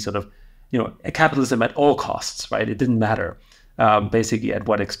basically sort of, capitalism at all costs, right? It didn't matter basically at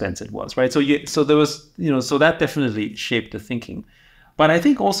what expense it was, right? So there was, so that definitely shaped the thinking. But I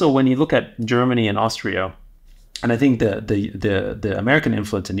think also when you look at Germany and Austria, and I think the American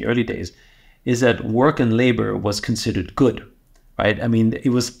influence in the early days is that work and labor was considered good, right? I mean, it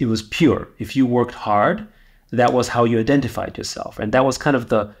was pure. If you worked hard, that was how you identified yourself. And that was kind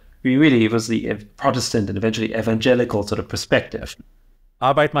of it was the Protestant and eventually evangelical sort of perspective.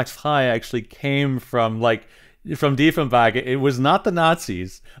 Arbeit macht frei actually came from Diefenbach. It was not the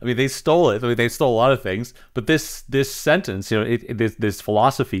Nazis. I mean, they stole it. I mean, they stole a lot of things. But this sentence, this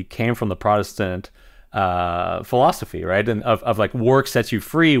philosophy came from the Protestant philosophy, right? And of like, work sets you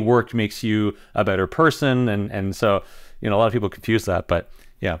free, work makes you a better person. And so, a lot of people confuse that, but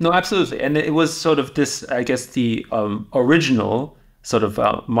yeah. No, absolutely. And it was sort of this, I guess, the original sort of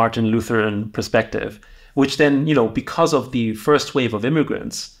Martin Lutheran perspective, which then, because of the first wave of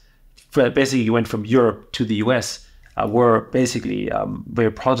immigrants, basically went from Europe to the US, were basically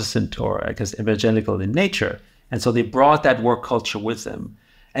very Protestant, or I guess evangelical in nature. And so they brought that work culture with them.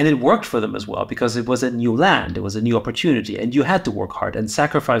 And it worked for them as well, because it was a new land, it was a new opportunity, and you had to work hard, and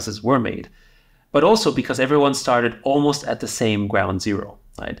sacrifices were made. But also because everyone started almost at the same ground zero,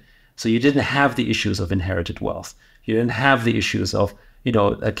 right? So you didn't have the issues of inherited wealth. You didn't have the issues of,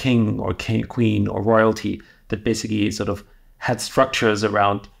 a king or queen or royalty that basically sort of had structures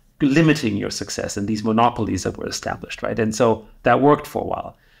around limiting your success and these monopolies that were established, right? And so that worked for a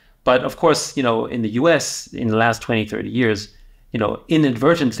while. But of course, in the US, in the last 20, 30 years,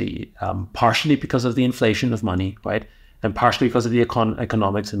 inadvertently, partially because of the inflation of money, right? And partially because of the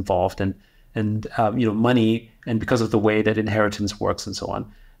economics involved and money, and because of the way that inheritance works and so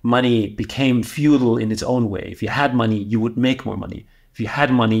on, money became feudal in its own way. If you had money, you would make more money. If you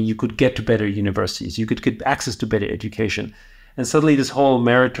had money, you could get to better universities, you could get access to better education. And suddenly this whole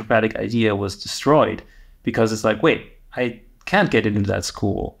meritocratic idea was destroyed, because it's like, wait, I can't get into that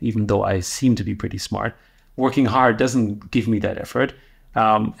school, even though I seem to be pretty smart. Working hard doesn't give me that effort.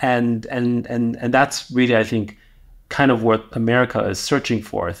 And that's really, I think, kind of what America is searching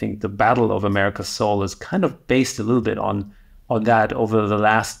for. I think the battle of America's soul is kind of based a little bit on that over the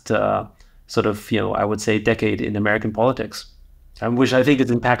last sort of, I would say, decade in American politics, which I think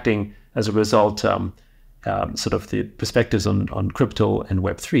is impacting as a result sort of the perspectives on crypto and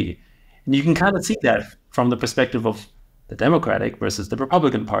Web3. And you can kind of see that from the perspective of the Democratic versus the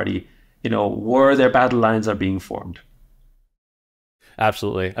Republican Party, where their battle lines are being formed.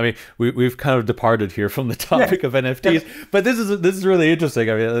 Absolutely. I mean, we've kind of departed here from the topic of NFTs, but this is really interesting.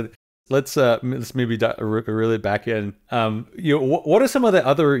 I mean, let's maybe really back in. What are some of the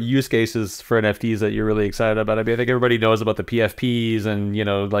other use cases for NFTs that you're really excited about? I mean, I think everybody knows about the PFPs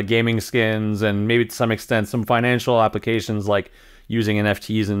and like gaming skins, and maybe to some extent some financial applications like using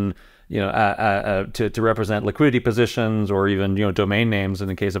NFTs and to represent liquidity positions, or even domain names in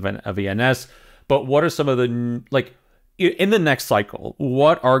the case of ENS. But what are some of the, like, in the next cycle,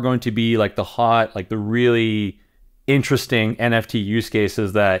 what are going to be like the hot, like the really interesting NFT use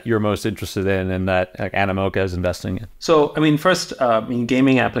cases that you're most interested in and that Animoca is investing in? So, I mean, first,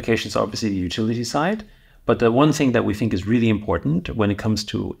 gaming applications are obviously the utility side, but the one thing that we think is really important when it comes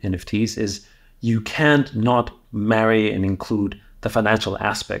to NFTs is you can't not marry and include the financial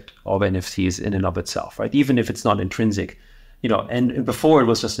aspect of NFTs in and of itself, right? Even if it's not intrinsic, and before it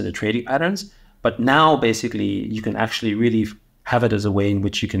was just in the trading patterns, but now basically you can actually really have it as a way in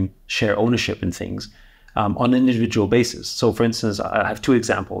which you can share ownership in things on an individual basis. So for instance, I have two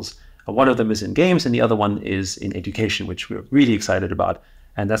examples. One of them is in games and the other one is in education, which we're really excited about.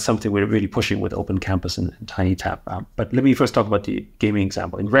 And that's something we're really pushing with Open Campus and TinyTap. But let me first talk about the gaming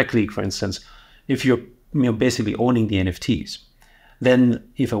example. In Rec League, for instance, if you're basically owning the NFTs, then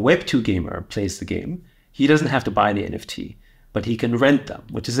if a Web2 gamer plays the game, he doesn't have to buy the NFT. but he can rent them,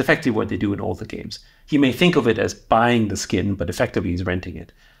 which is effectively what they do in all the games. He may think of it as buying the skin, but effectively he's renting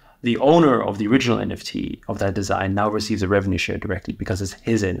it. The owner of the original NFT of that design now receives a revenue share directly because it's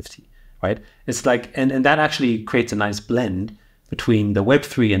his NFT, right? It's like, and that actually creates a nice blend between the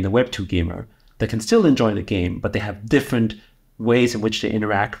Web3 and the Web2 gamer that can still enjoy the game, but they have different ways in which they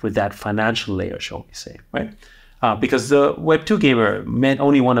interact with that financial layer, shall we say, right? Because the Web2 gamer may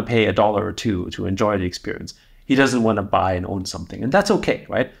only want to pay $1 or $2 to enjoy the experience. He doesn't want to buy and own something, and that's okay,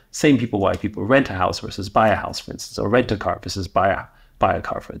 right? Same people why people rent a house versus buy a house, for instance, or rent a car versus buy a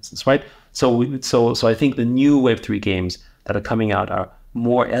car, for instance, right? So I think the new Web3 games that are coming out are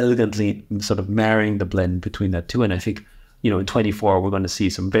more elegantly sort of marrying the blend between that two, and I think in 24 we're going to see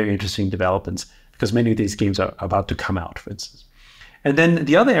some very interesting developments because many of these games are about to come out, for instance. And then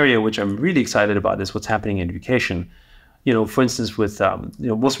the other area which I'm really excited about is what's happening in education. For instance, with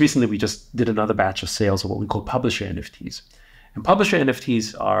most recently we just did another batch of sales of what we call publisher NFTs. And publisher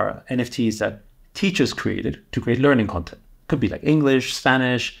NFTs are NFTs that teachers created to create learning content. Could be like English,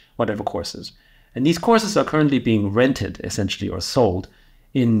 Spanish, whatever courses. And these courses are currently being rented essentially or sold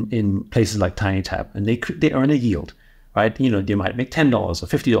in places like TinyTab, and they earn a yield, right? They might make $10 or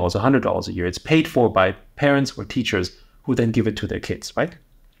 $50 or $100 a year. It's paid for by parents or teachers who then give it to their kids, right?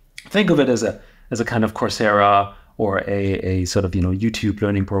 Think of it as a kind of Coursera or a sort of YouTube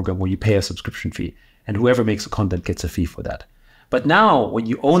learning program where you pay a subscription fee, and whoever makes the content gets a fee for that. But now, when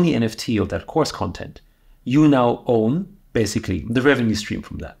you own the NFT of that course content, you now own basically the revenue stream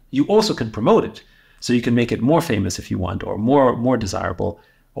from that. You also can promote it, so you can make it more famous if you want, or more desirable,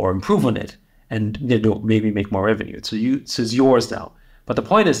 or improve on it, and maybe make more revenue. So it's yours now. But the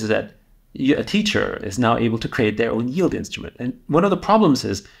point is that a teacher is now able to create their own yield instrument. And one of the problems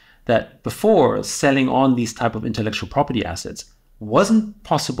is that before, selling on these type of intellectual property assets wasn't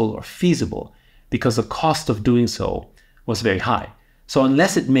possible or feasible because the cost of doing so was very high. So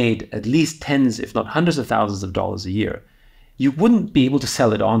unless it made at least tens, if not hundreds of thousands of dollars a year, you wouldn't be able to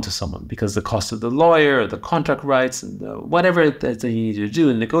sell it on to someone because the cost of the lawyer, the contract rights, and whatever that they needed to do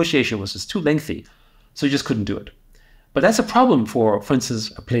in negotiation was just too lengthy. So you just couldn't do it. But that's a problem for instance,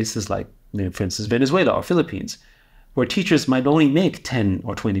 places like, for instance, Venezuela or Philippines, where teachers might only make $10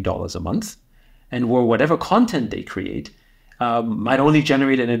 or $20 a month, and where whatever content they create might only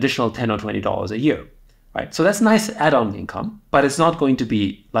generate an additional $10 or $20 a year, right? So that's nice add-on income, but it's not going to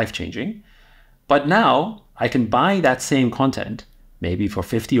be life-changing. But now I can buy that same content, maybe for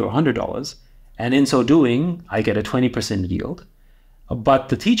 $50 or $100, and in so doing, I get a 20% yield, but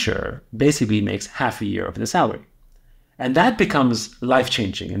the teacher basically makes half a year of the salary. And that becomes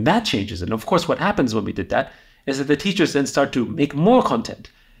life-changing, and that changes. And of course, what happens when we did that is that the teachers then start to make more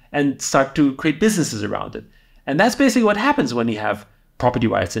content and start to create businesses around it. And that's basically what happens when you have property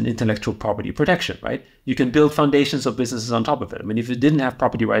rights and intellectual property protection, right? You can build foundations of businesses on top of it. I mean, if you didn't have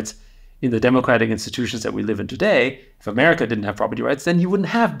property rights in the democratic institutions that we live in today, if America didn't have property rights, then you wouldn't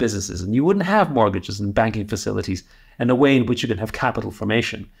have businesses and you wouldn't have mortgages and banking facilities and a way in which you can have capital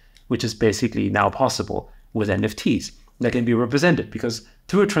formation, which is basically now possible with NFTs that can be represented, because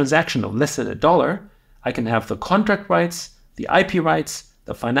through a transaction of less than $1, I can have the contract rights, the IP rights,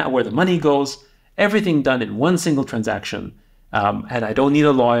 where the money goes, everything done in one single transaction. And I don't need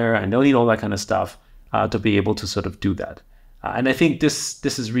a lawyer, I don't need all that kind of stuff to be able to sort of do that. And I think this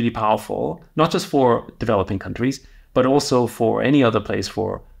is really powerful, not just for developing countries, but also for any other place,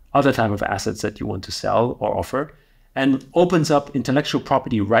 for other type of assets that you want to sell or offer, and opens up intellectual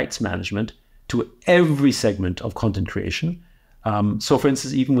property rights management to every segment of content creation. So for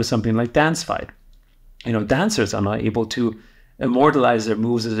instance, even with something like DanceFight, dancers are now able to immortalize their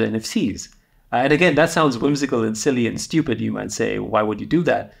moves as NFTs. And again, that sounds whimsical and silly and stupid. You might say, why would you do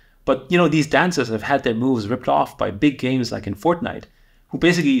that? But these dancers have had their moves ripped off by big games like in Fortnite, who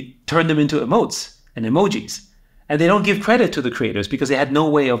basically turned them into emotes and emojis. And they don't give credit to the creators because they had no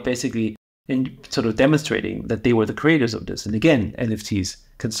way of basically sort of demonstrating that they were the creators of this. And again, NFTs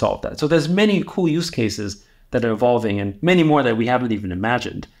can solve that. So there's many cool use cases that are evolving, and many more that we haven't even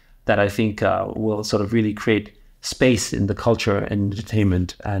imagined, that I think will sort of really create space in the culture and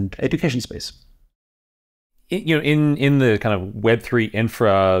entertainment and education space. In the kind of Web3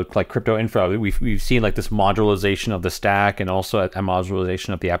 infra, like crypto infra, we've seen like this modularization of the stack and also a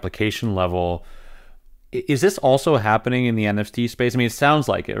modularization of the application level. Is this also happening in the NFT space? I mean, it sounds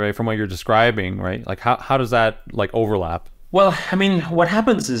like it, right? From what you're describing, right? Like how does that like overlap? Well, I mean, what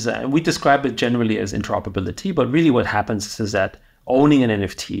happens is we describe it generally as interoperability, but really what happens is that owning an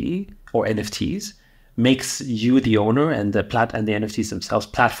NFT or NFTs makes you the owner and the NFTs themselves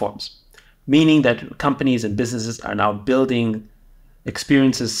platforms, meaning that companies and businesses are now building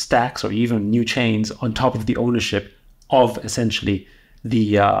experiences, stacks, or even new chains on top of the ownership of essentially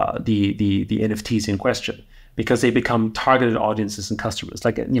the NFTs in question, because they become targeted audiences and customers.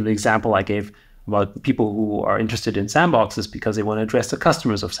 Like, the example I gave about people who are interested in sandboxes because they want to address the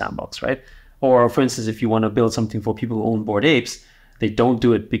customers of sandbox, right? Or for instance, if you want to build something for people who own Bored Apes, they don't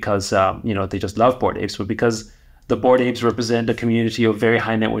do it because they just love Bored Apes, but because the Bored Apes represent a community of very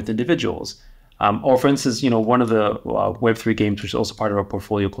high net worth individuals. Or for instance, one of the Web3 games, which is also part of our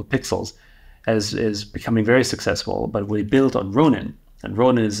portfolio, called Pixels, is becoming very successful, but we built on Ronin. And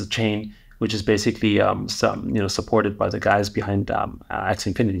Ronin is a chain which is basically supported by the guys behind Axie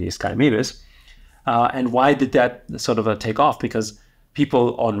Infinity, Sky Mavis. And why did that sort of take off? Because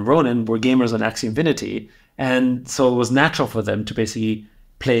people on Ronin were gamers on Axie Infinity, and so it was natural for them to basically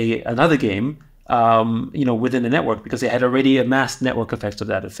play another game, within the network, because they had already amassed network effects of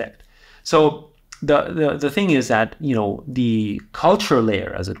that effect. So the thing is that the cultural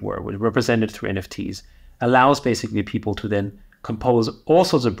layer, as it were, represented through NFTs, allows basically people to then compose all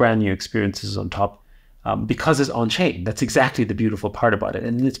sorts of brand new experiences on top, because it's on chain. That's exactly the beautiful part about it,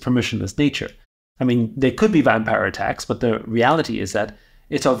 and its permissionless nature. I mean, they could be vampire attacks, but the reality is that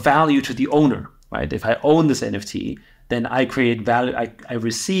it's of value to the owner, right? If I own this NFT, then I create value. I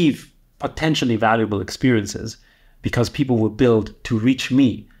receive potentially valuable experiences because people will build to reach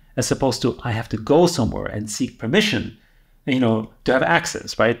me, as opposed to I have to go somewhere and seek permission, to have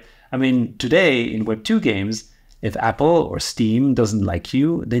access, right? I mean, today in Web2 games, if Apple or Steam doesn't like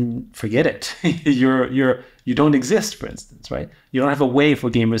you, then forget it. You don't exist, for instance, right? You don't have a way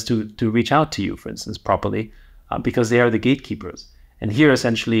for gamers to reach out to you, for instance, properly, because they are the gatekeepers. And here,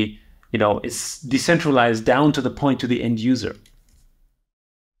 essentially, it's decentralized down to the point to the end user.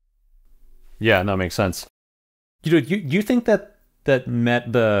 Yeah, no, makes sense. You think that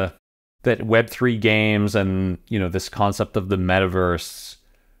Web3 games and this concept of the metaverse,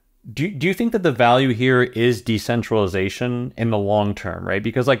 do you think that the value here is decentralization in the long term, right?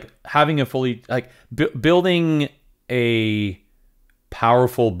 Because having a fully building a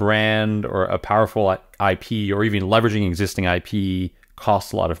powerful brand or a powerful IP, or even leveraging existing IP,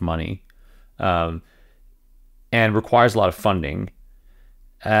 costs a lot of money, and requires a lot of funding.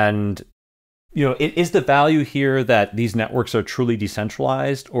 And is the value here that these networks are truly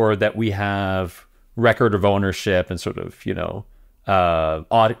decentralized, or that we have record of ownership and sort of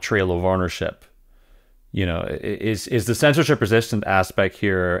audit trail of ownership? Is the censorship resistant aspect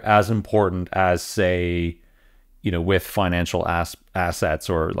here as important as, say, with financial assets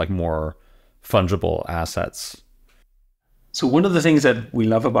or more fungible assets? So one of the things that we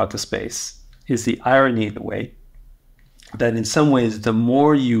love about the space is the irony, in a way, that in some ways, the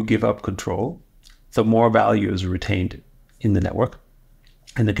more you give up control, the more value is retained in the network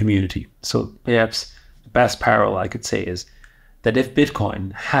and the community. So perhaps the best parallel I could say is that if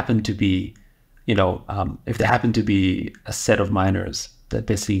Bitcoin happened to be, if there happened to be a set of miners that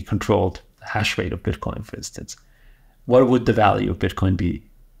basically controlled the hash rate of Bitcoin, for instance, what would the value of Bitcoin be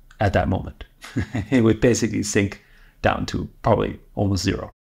at that moment? It would basically sink down to probably almost zero,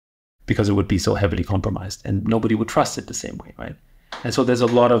 because it would be so heavily compromised and nobody would trust it the same way, right? And so there's a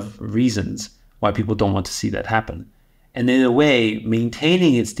lot of reasons why people don't want to see that happen. And in a way,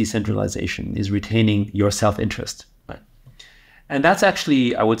 maintaining its decentralization is retaining your self-interest, right? And that's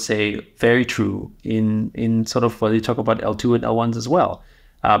actually, I would say, very true in sort of when you talk about L2 and L1s as well,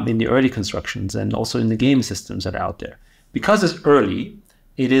 in the early constructions and also in the game systems that are out there. Because it's early,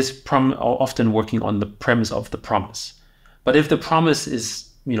 it is often working on the premise of the promise. But if the promise is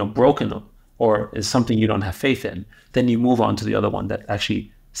broken or is something you don't have faith in, then you move on to the other one that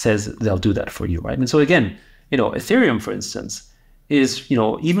actually says they'll do that for you, right? And so again, Ethereum, for instance, is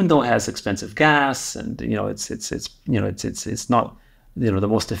even though it has expensive gas and it's not the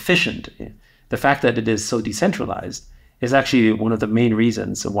most efficient, the fact that it is so decentralized is actually one of the main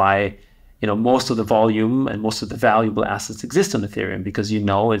reasons why most of the volume and most of the valuable assets exist on Ethereum, because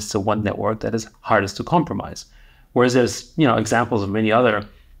it's the one network that is hardest to compromise. Whereas there's examples of many other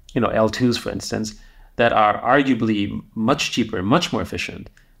L2s, for instance, that are arguably much cheaper, much more efficient,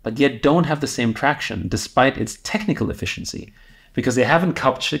 but yet don't have the same traction despite its technical efficiency, because they haven't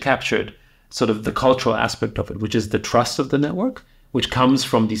captured sort of the cultural aspect of it, which is the trust of the network, which comes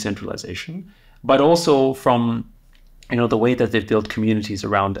from decentralization, but also from the way that they've built communities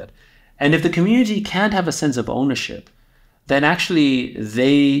around it. And if the community can't have a sense of ownership, then actually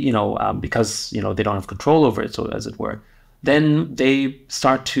they, because they don't have control over it, so as it were, then they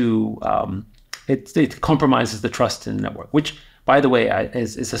start to it compromises the trust in the network, which, by the way,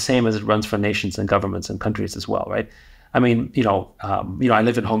 is the same as it runs for nations and governments and countries as well, right? I mean, I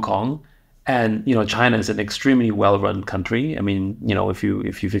live in Hong Kong, and China is an extremely well-run country. I mean, if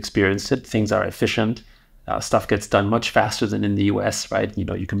you've experienced it, things are efficient. stuff gets done much faster than in the US, right?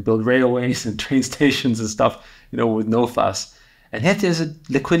 You can build railways and train stations and stuff, with no fuss. And yet there's a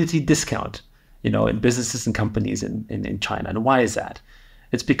liquidity discount, in businesses and companies in China. And why is that?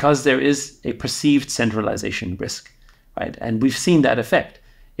 It's because there is a perceived centralization risk, right? And we've seen that effect.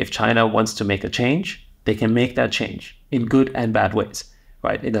 If China wants to make a change, they can make that change in good and bad ways,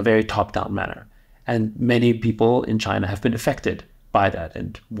 right? In a very top-down manner. And many people in China have been affected by that.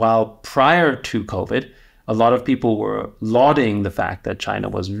 And while prior to COVID, a lot of people were lauding the fact that China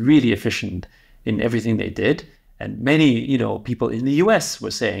was really efficient in everything they did. And many, people in the US were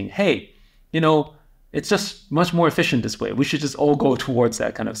saying, hey, it's just much more efficient this way. We should just all go towards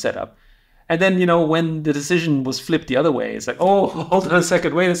that kind of setup. And then, when the decision was flipped the other way, it's like, oh, hold on a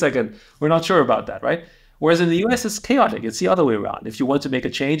second, wait a second. We're not sure about that, right? Whereas in the US, it's chaotic. It's the other way around. If you want to make a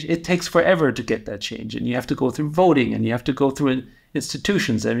change, it takes forever to get that change. And you have to go through voting, and you have to go through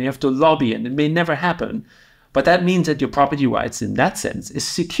institutions, and you have to lobby, and it may never happen. But that means that your property rights in that sense is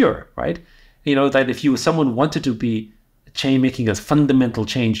secure, right? That if someone wanted to be making a fundamental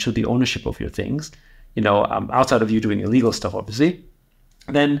change to the ownership of your things, outside of you doing illegal stuff, obviously,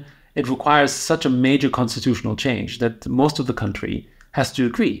 then it requires such a major constitutional change that most of the country has to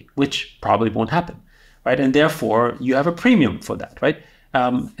agree, which probably won't happen, right? And therefore, you have a premium for that, right?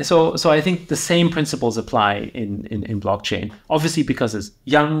 So I think the same principles apply in blockchain, obviously because it's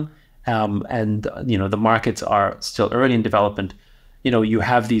young, and the markets are still early in development. You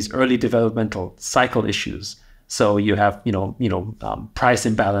have these early developmental cycle issues. So you have price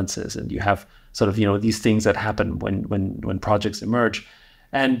imbalances, and you have sort of these things that happen when projects emerge.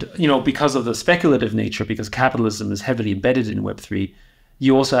 And because of the speculative nature, because capitalism is heavily embedded in Web3,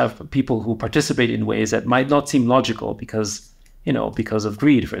 you also have people who participate in ways that might not seem logical because of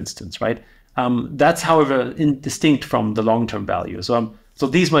greed, for instance, right? That's, however, distinct from the long-term value. So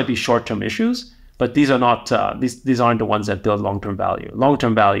these might be short-term issues, but these are not. These aren't the ones that build long-term value.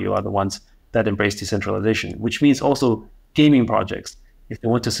 Long-term value are the ones that embrace decentralization, which means also gaming projects, if they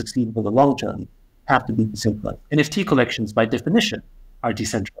want to succeed for the long term, have to be decentralized. NFT collections, by definition, are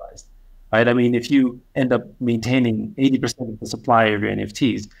decentralized, right? I mean, if you end up maintaining 80% of the supply of your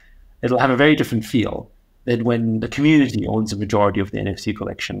NFTs, it'll have a very different feel than when the community owns the majority of the NFT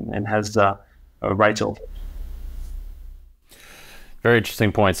collection and has a right over it. Very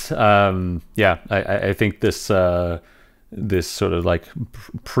interesting points. I think this sort of like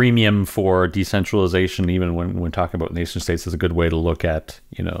premium for decentralization, even when talking about nation states, is a good way to look at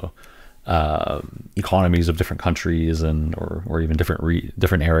economies of different countries or even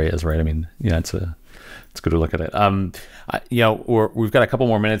different areas, right? I mean, it's good to look at it. We've got a couple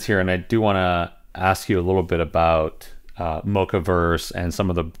more minutes here, and I do want to ask you a little bit about Mocaverse and some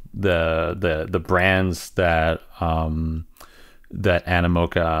of the brands that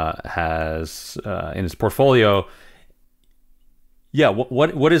Animoca has in its portfolio. Yeah,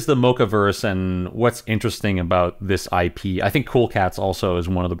 what is the Mocaverse, and what's interesting about this IP? I think Cool Cats also is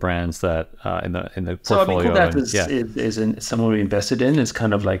one of the brands that in the portfolio. So Cool Cats is someone we invested in. It's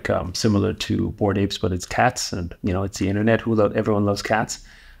kind of like similar to Bored Apes, but it's cats, and it's the internet. Everyone loves cats.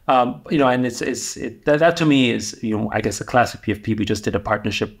 And that to me is I guess a classic PFP. We just did a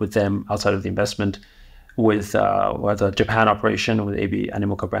partnership with them outside of the investment with a Japan operation with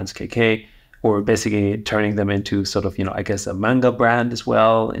Animoca Brands KK. Or basically turning them into sort of, I guess a manga brand as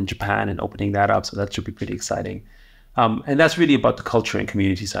well in Japan and opening that up. So that should be pretty exciting. And that's really about the culture and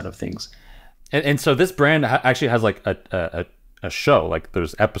community side of things. And so this brand actually has like a show, like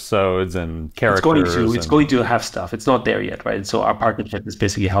there's episodes and characters. It's going to have stuff. It's not there yet, right? And so our partnership is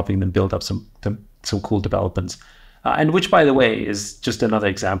basically helping them build up some cool developments. And which, by the way, is just another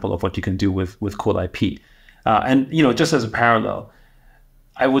example of what you can do with cool IP. And just as a parallel,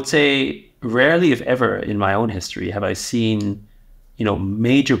 I would say rarely, if ever, in my own history have I seen,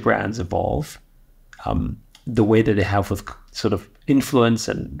 major brands evolve the way that they have with sort of influence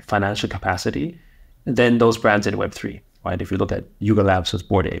and financial capacity than those brands in Web3, right? If you look at Yuga Labs with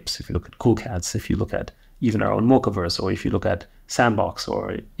Bored Apes, if you look at Cool Cats, if you look at even our own Mocaverse, or if you look at Sandbox,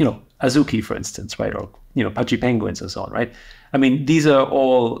 or, Azuki, for instance, right? Or, Pudgy Penguins and so on, right? I mean, these are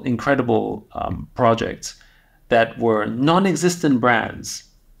all incredible projects that were non-existent brands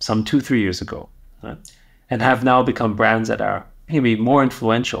some 2-3 years ago, right? And have now become brands that are maybe more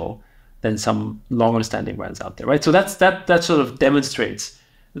influential than some long-standing brands out there, right? So that sort of demonstrates,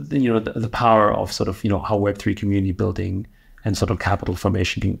 the power of sort of, how Web3 community building and sort of capital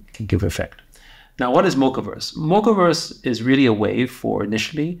formation can give effect. Now, what is Mocaverse? Mocaverse is really a way for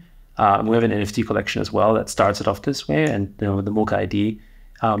initially, we have an NFT collection as well that starts it off this way, and the Moca ID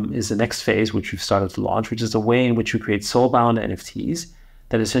is the next phase, which we've started to launch, which is a way in which we create soul-bound NFTs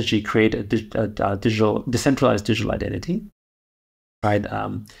that essentially create a decentralized digital identity, right?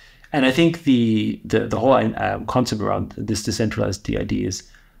 And I think the whole concept around this decentralized DID is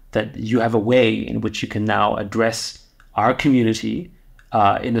that you have a way in which you can now address our community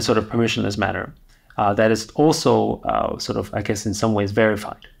in a sort of permissionless manner that is also sort of, I guess, in some ways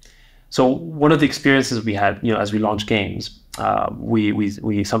verified. So one of the experiences we had, as we launch games,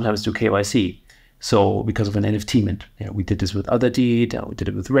 we sometimes do KYC. So because of an NFT mint, we did this with Otherdeed, we did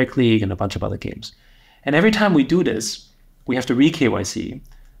it with Rec League and a bunch of other games. And every time we do this, we have to re-KYC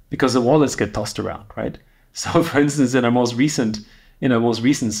because the wallets get tossed around, right? So for instance, in our most recent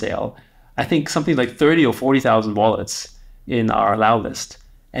sale, I think something like 30 or 40,000 wallets in our allow list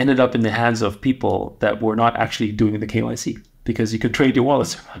ended up in the hands of people that were not actually doing the KYC, because you could trade your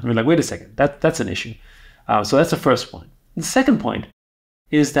wallets around. We're like, wait a second, that's an issue. So that's the first point. The second point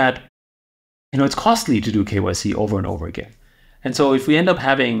is that it's costly to do KYC over and over again. And so if we end up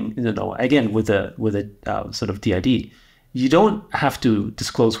having, again, with a sort of DID, you don't have to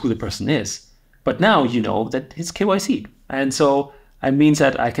disclose who the person is, but now you know that it's KYC. And so it means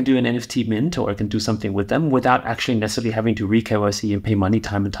that I can do an NFT mint, or I can do something with them without actually necessarily having to re-KYC and pay money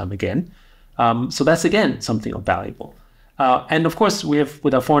time and time again. So that's, again, something valuable. And of course, we have,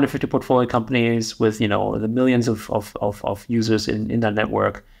 with our 450 portfolio companies, with the millions of users in that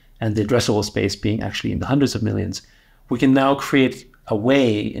network, and the addressable space being actually in the hundreds of millions, we can now create a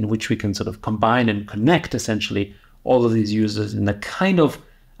way in which we can sort of combine and connect essentially all of these users in a kind of,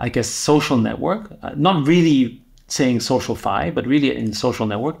 I guess, social network, not really saying social fi, but really in social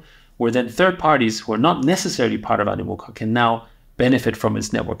network, where then third parties who are not necessarily part of Animoca can now benefit from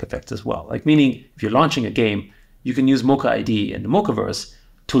its network effects as well. Like, meaning, if you're launching a game, you can use Moca ID and the Mocaverse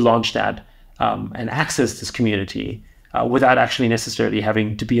to launch that and access this community without actually necessarily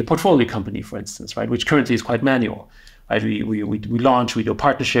having to be a portfolio company, for instance, right? Which currently is quite manual, right? We launch, we do a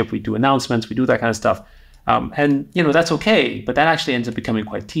partnership, we do announcements, we do that kind of stuff. And that's okay, but that actually ends up becoming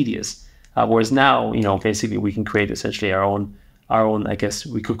quite tedious. Whereas now, basically we can create essentially our own, I guess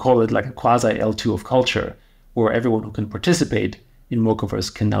we could call it like a quasi L2 of culture, where everyone who can participate in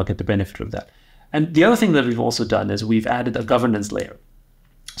Mocaverse can now get the benefit of that. And the other thing that we've also done is we've added a governance layer.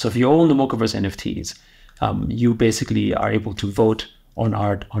 So if you own the Mocaverse NFTs, you basically are able to vote on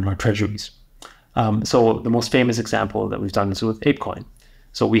our treasuries. So the most famous example that we've done is with ApeCoin.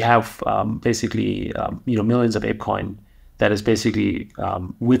 So we have basically millions of ApeCoin that is basically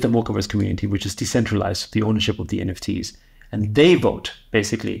with the Mocaverse community, which is decentralized, the ownership of the NFTs, and they vote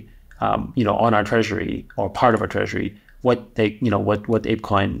basically on our treasury, or part of our treasury, what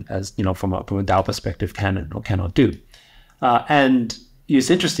ApeCoin, as from a DAO perspective, can or cannot do. And it's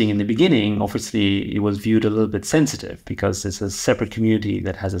interesting, in the beginning, obviously, it was viewed a little bit sensitive because it's a separate community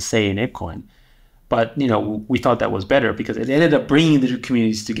that has a say in ApeCoin. But, we thought that was better because it ended up bringing the two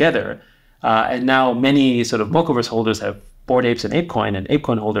communities together. And now many sort of Mocaverse holders have Bored Apes and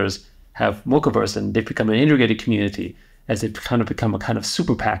ApeCoin holders have Mocaverse, and they've become an integrated community as they've kind of become a kind of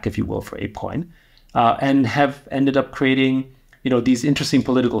super PAC, if you will, for ApeCoin, and have ended up creating, these interesting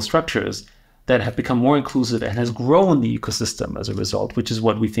political structures that have become more inclusive and has grown the ecosystem as a result, which is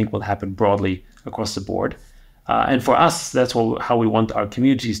what we think will happen broadly across the board. And for us, that's how we want our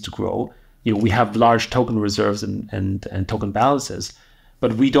communities to grow. We have large token reserves and token balances,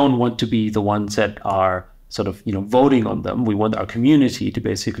 but we don't want to be the ones that are sort of, voting on them. We want our community to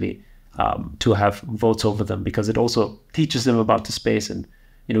basically to have votes over them, because it also teaches them about the space and,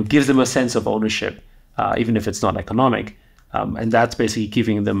 gives them a sense of ownership, even if it's not economic. And that's basically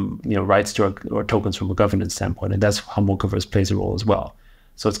giving them, rights to our tokens from a governance standpoint. And that's how Mocaverse plays a role as well.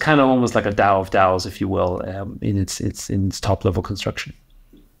 So it's kind of almost like a DAO of DAOs, if you will, in its top level construction.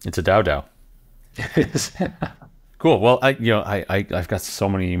 It's a DAO. Cool. Well, I've got so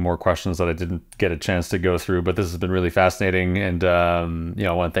many more questions that I didn't get a chance to go through, but this has been really fascinating. And, I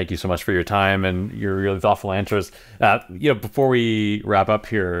want to thank you so much for your time and your really thoughtful answers. Before we wrap up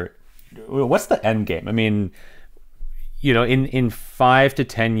here, what's the end game? I mean, in 5 to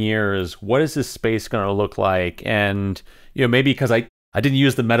 10 years, what is this space going to look like? And, maybe because I didn't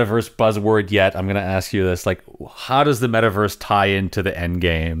use the metaverse buzzword yet, I'm going to ask you this, like, how does the metaverse tie into the end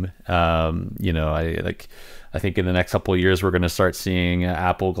game? I think in the next couple of years, we're going to start seeing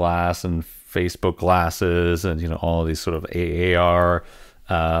Apple Glass and Facebook glasses and, all these sort of AR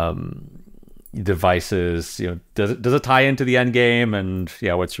devices. Does it tie into the end game? And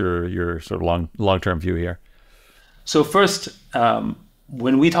what's your sort of long-term view here? So first,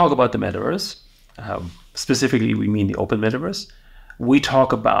 when we talk about the metaverse, specifically we mean the open metaverse, we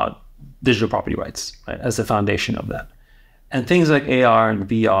talk about digital property rights, right, as the foundation of that. And things like AR and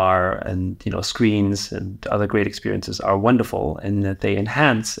VR and screens and other great experiences are wonderful in that they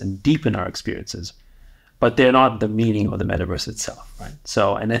enhance and deepen our experiences, but they're not the meaning of the metaverse itself, right?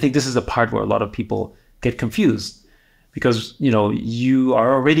 So, and I think this is the part where a lot of people get confused, because you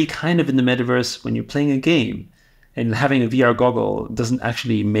are already kind of in the metaverse when you're playing a game, and having a VR goggle doesn't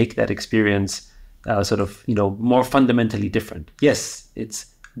actually make that experience more fundamentally different. Yes, it's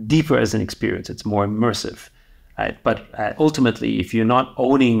deeper as an experience, it's more immersive. Right? But ultimately, if you're not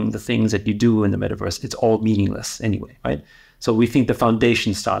owning the things that you do in the metaverse, it's all meaningless anyway, right? So we think the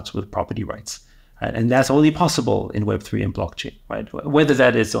foundation starts with property rights, right? And that's only possible in Web3 and blockchain, right? Whether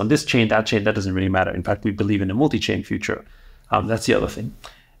that is on this chain, that doesn't really matter. In fact, we believe in a multi-chain future. That's the other thing.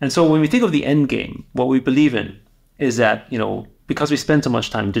 And so when we think of the end game, what we believe in is that, because we spend so much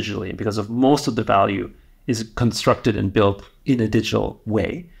time digitally, and because of most of the value is constructed and built in a digital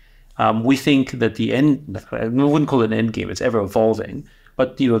way, we think that the end, I wouldn't call it an end game, it's ever evolving,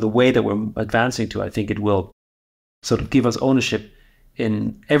 but the way that we're advancing to, I think it will sort of give us ownership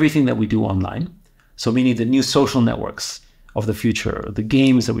in everything that we do online. So meaning the new social networks of the future, the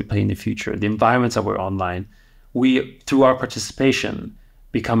games that we play in the future, the environments that we're online, we, through our participation,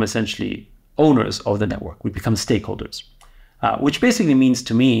 become essentially owners of the network. We become stakeholders, which basically means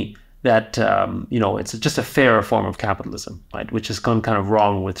to me that it's just a fairer form of capitalism, right? Which has gone kind of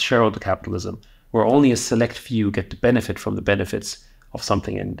wrong with shareholder capitalism, where only a select few get to benefit from the benefits of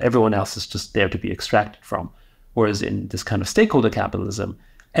something, and everyone else is just there to be extracted from. Whereas in this kind of stakeholder capitalism,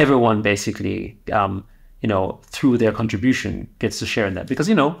 everyone basically, through their contribution, gets to share in that. Because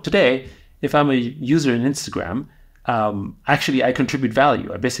today, if I'm a user in Instagram, actually I contribute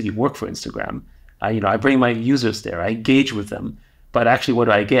value. I basically work for Instagram. I bring my users there. I engage with them. But actually, what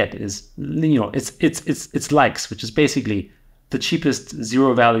I get is, it's likes, which is basically the cheapest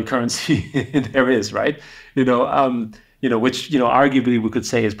zero value currency there is, right? Which arguably we could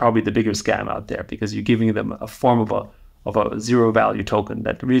say is probably the bigger scam out there, because you're giving them a form of a zero value token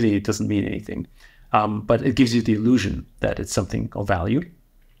that really doesn't mean anything, but it gives you the illusion that it's something of value,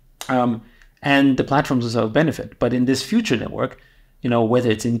 and the platforms also benefit. But in this future network,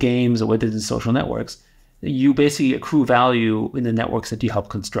 whether it's in games or whether it's in social networks, you basically accrue value in the networks that you help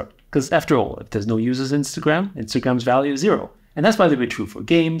construct. Because after all, if there's no users in Instagram's value is zero. And that's by the way true for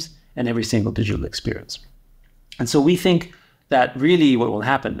games and every single digital experience. And so we think that really what will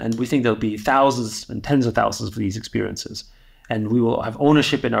happen, and we think there'll be thousands and tens of thousands of these experiences, and we will have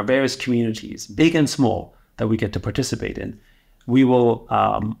ownership in our various communities, big and small, that we get to participate in. We will,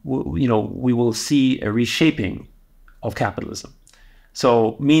 we will see a reshaping of capitalism.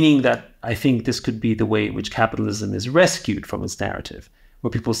 So meaning that I think this could be the way in which capitalism is rescued from its narrative, where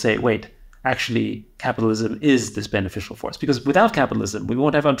people say, wait, actually capitalism is this beneficial force. Because without capitalism, we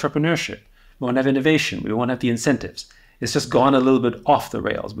won't have entrepreneurship, we won't have innovation, we won't have the incentives. It's just gone a little bit off the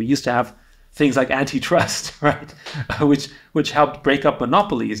rails. We used to have things like antitrust, right? which helped break up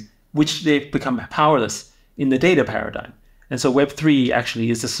monopolies, which they've become powerless in the data paradigm. And so Web3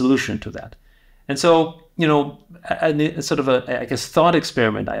 actually is the solution to that. And so, a sort of I guess, thought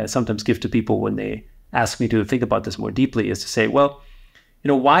experiment I sometimes give to people when they ask me to think about this more deeply is to say, well,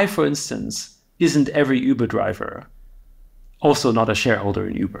 why, for instance, isn't every Uber driver also not a shareholder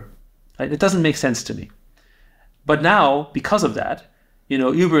in Uber? Right? It doesn't make sense to me. But now, because of that,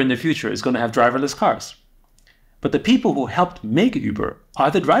 Uber in the future is going to have driverless cars. But the people who helped make Uber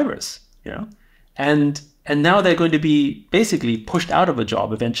are the drivers, And now they're going to be basically pushed out of a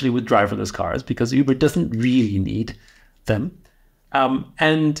job eventually with driverless cars, because Uber doesn't really need them.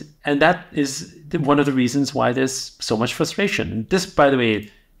 And that is one of the reasons why there's so much frustration. And this, by the way,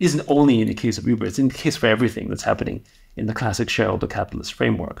 isn't only in the case of Uber, it's in the case for everything that's happening in the classic shareholder capitalist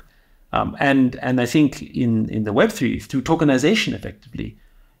framework. And I think in the Web3, through tokenization effectively,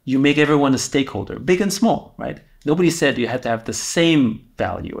 you make everyone a stakeholder, big and small, right? Nobody said you had to have the same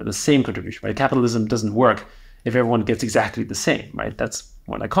value or the same contribution, right? Capitalism doesn't work if everyone gets exactly the same, right? That's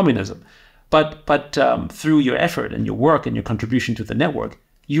more like communism. But through your effort and your work and your contribution to the network,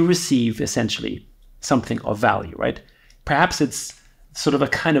 you receive essentially something of value, right? Perhaps it's sort of a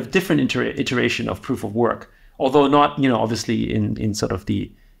kind of different iteration of proof of work, although not, obviously in sort of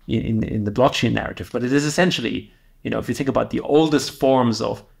the blockchain narrative, but it is essentially, if you think about the oldest forms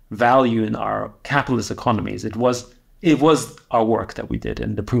of value in our capitalist economies, it was our work that we did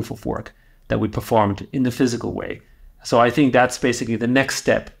and the proof of work that we performed in the physical way. So I think that's basically the next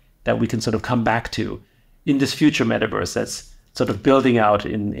step that we can sort of come back to in this future metaverse that's sort of building out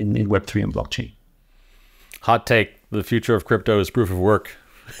in Web3 and blockchain. Hot take: the future of crypto is proof of work.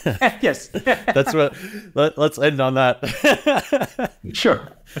 Yes. That's what. Let's end on that. Sure.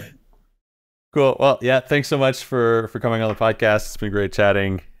 Cool. Well, yeah, thanks so much for coming on the podcast. It's been great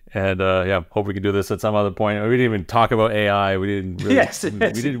chatting. And yeah, hope we can do this at some other point. We didn't even talk about AI. We didn't really, Yes. we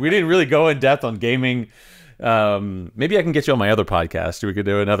didn't really go in depth on gaming. Maybe I can get you on my other podcast. We could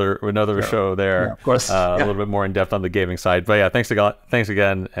do another show there. Yeah, of course. A little bit more in depth on the gaming side. But yeah, thanks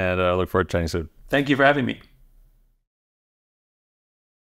again, and look forward to chatting soon. Thank you for having me.